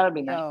every night. That would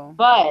be nice. Yo, oh my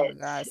But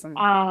God, some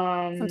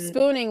um,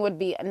 spooning would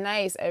be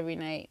nice every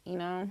night, you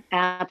know?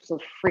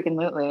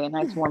 absolutely, a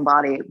nice warm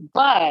body.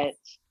 But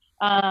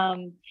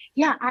um,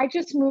 yeah, I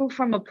just moved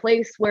from a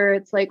place where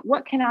it's like,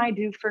 what can I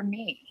do for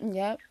me?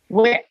 Yep.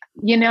 Where,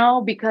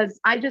 because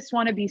I just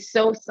want to be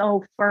so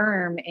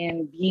firm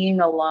in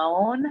being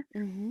alone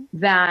Mm-hmm.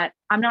 that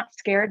I'm not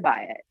scared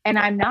by it. And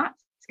I'm not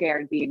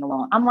scared being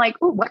alone. I'm like,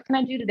 oh, what can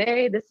I do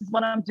today? This is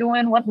what I'm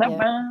doing.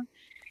 Yep.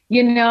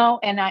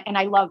 And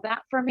I love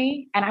that for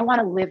me. And I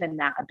want to live in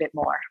that a bit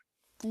more.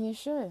 And you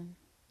should.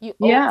 You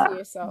owe it to Yeah,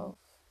 yourself.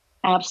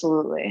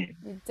 absolutely.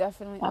 You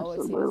definitely owe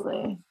it to yourself.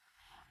 Absolutely.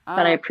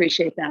 But I Um,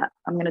 appreciate that.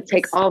 I'm going to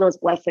take it's all those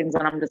blessings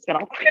and I'm just going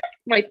to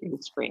right through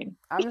the screen.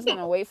 I'm just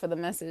gonna wait for the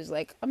message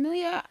like,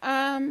 Amelia,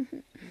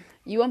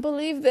 you won't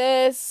believe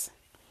this.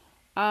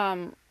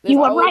 There's You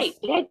were right, always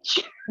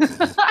bitch.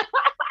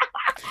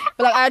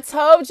 but like I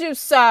told you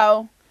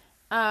so.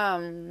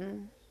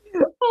 Um,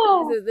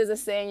 Oh. there's a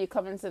saying, you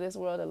come into this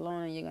world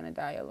alone and you're gonna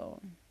die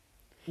alone.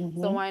 So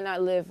Mm-hmm. why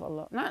not live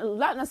alone?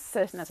 Not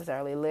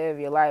necessarily live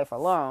your life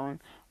alone,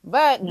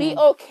 But be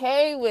Mm,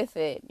 okay with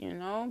it,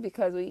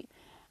 because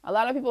a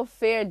lot of people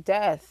fear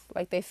death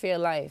like they fear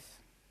life.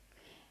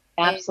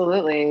 And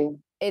absolutely.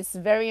 it's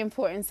very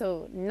important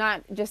to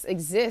not just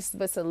exist,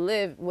 but to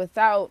live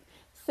without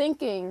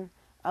thinking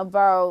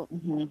about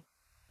Hmm.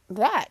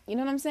 that. You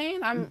know what I'm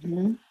saying?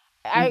 Hmm.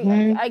 I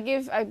Hmm. I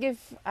give I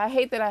give I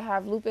hate that I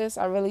have lupus.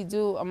 I really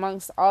do,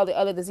 amongst all the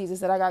other diseases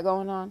that I got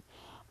going on.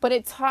 But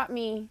it taught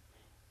me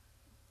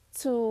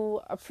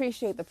to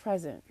appreciate the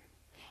present.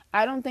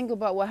 I don't think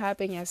about what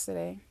happened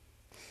yesterday,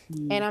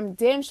 and Mm. I'm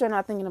damn sure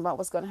not thinking about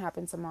what's going to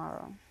happen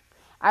tomorrow.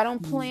 I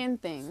don't Mm. plan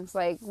things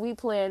like we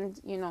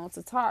planned,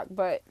 to talk,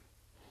 but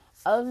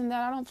other than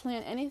that, I don't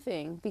plan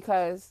anything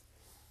because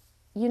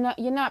you're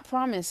not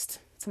promised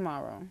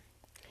tomorrow.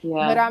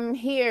 But Yeah. I'm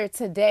here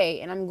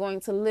today and I'm going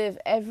to live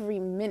every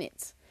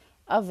minute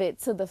of it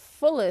to the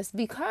fullest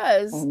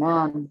because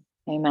Amen.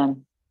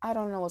 Amen. I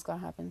don't know what's going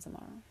to happen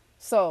tomorrow.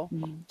 So,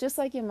 Mm. just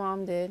like your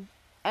mom did,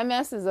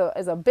 MS is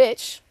a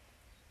bitch,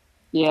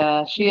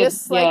 Yeah. She had,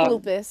 just like yeah.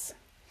 lupus,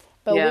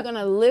 but we're Yeah. going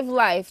to live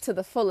life to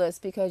the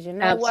fullest because you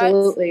know what?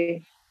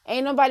 Absolutely.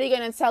 Ain't nobody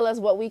going to tell us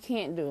what we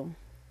can't do.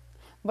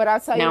 But I'll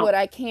tell you No. what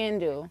I can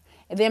do.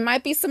 There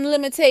might be some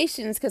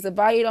limitations because the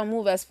body don't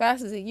move as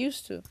fast as it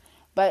used to.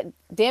 But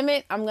damn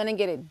it, I'm gonna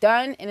get it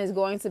done and it's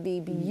going to be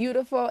Mm.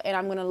 beautiful and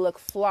I'm gonna look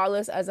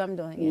flawless as I'm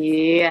doing it.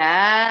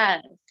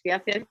 Yes.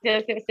 Yes, yes,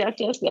 yes, yes, yes,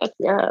 yes, yes,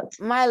 yes.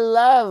 My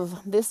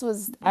love, this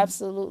was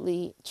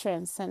absolutely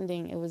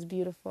transcending. It was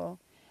beautiful.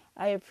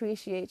 I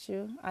appreciate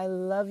you. I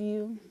love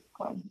you.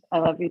 I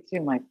love you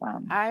too, my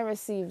friend. I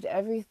received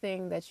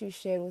everything that you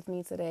shared with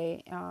me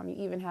today. You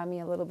even had me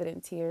a little bit in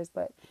tears,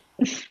 but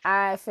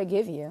I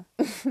forgive you.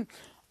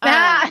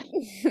 Ah,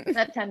 um,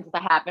 that tends to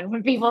happen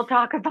when people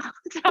talk about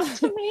stuff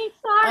to me.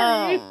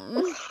 Sorry.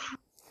 um,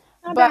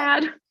 My but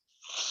bad.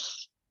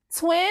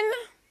 twin,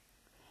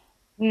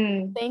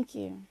 Mm. thank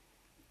you.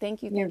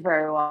 Thank you, You're thank you,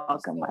 very thank you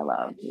welcome, my so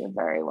love. much. You're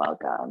very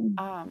welcome.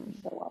 You're Um,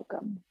 so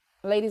welcome.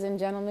 Ladies and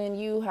gentlemen,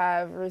 you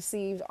have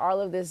received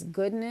all of this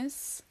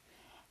goodness.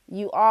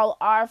 You all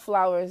are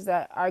flowers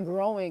that are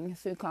growing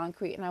through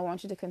concrete, and I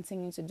want you to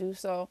continue to do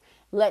so.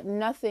 Let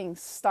nothing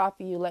stop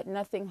you, let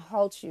nothing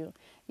halt you.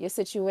 Your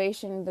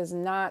situation does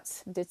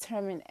not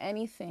determine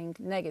anything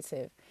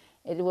negative.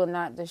 It will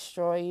not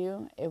destroy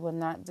you, it will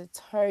not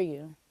deter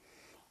you,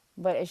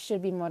 but it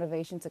should be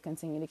motivation to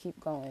continue to keep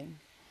going.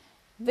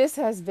 This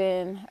has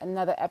been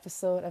another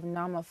episode of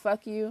Nama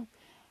Fuck You.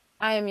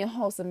 I am your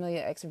host,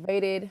 Amelia X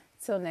Rated.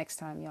 Till next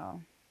time,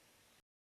 y'all.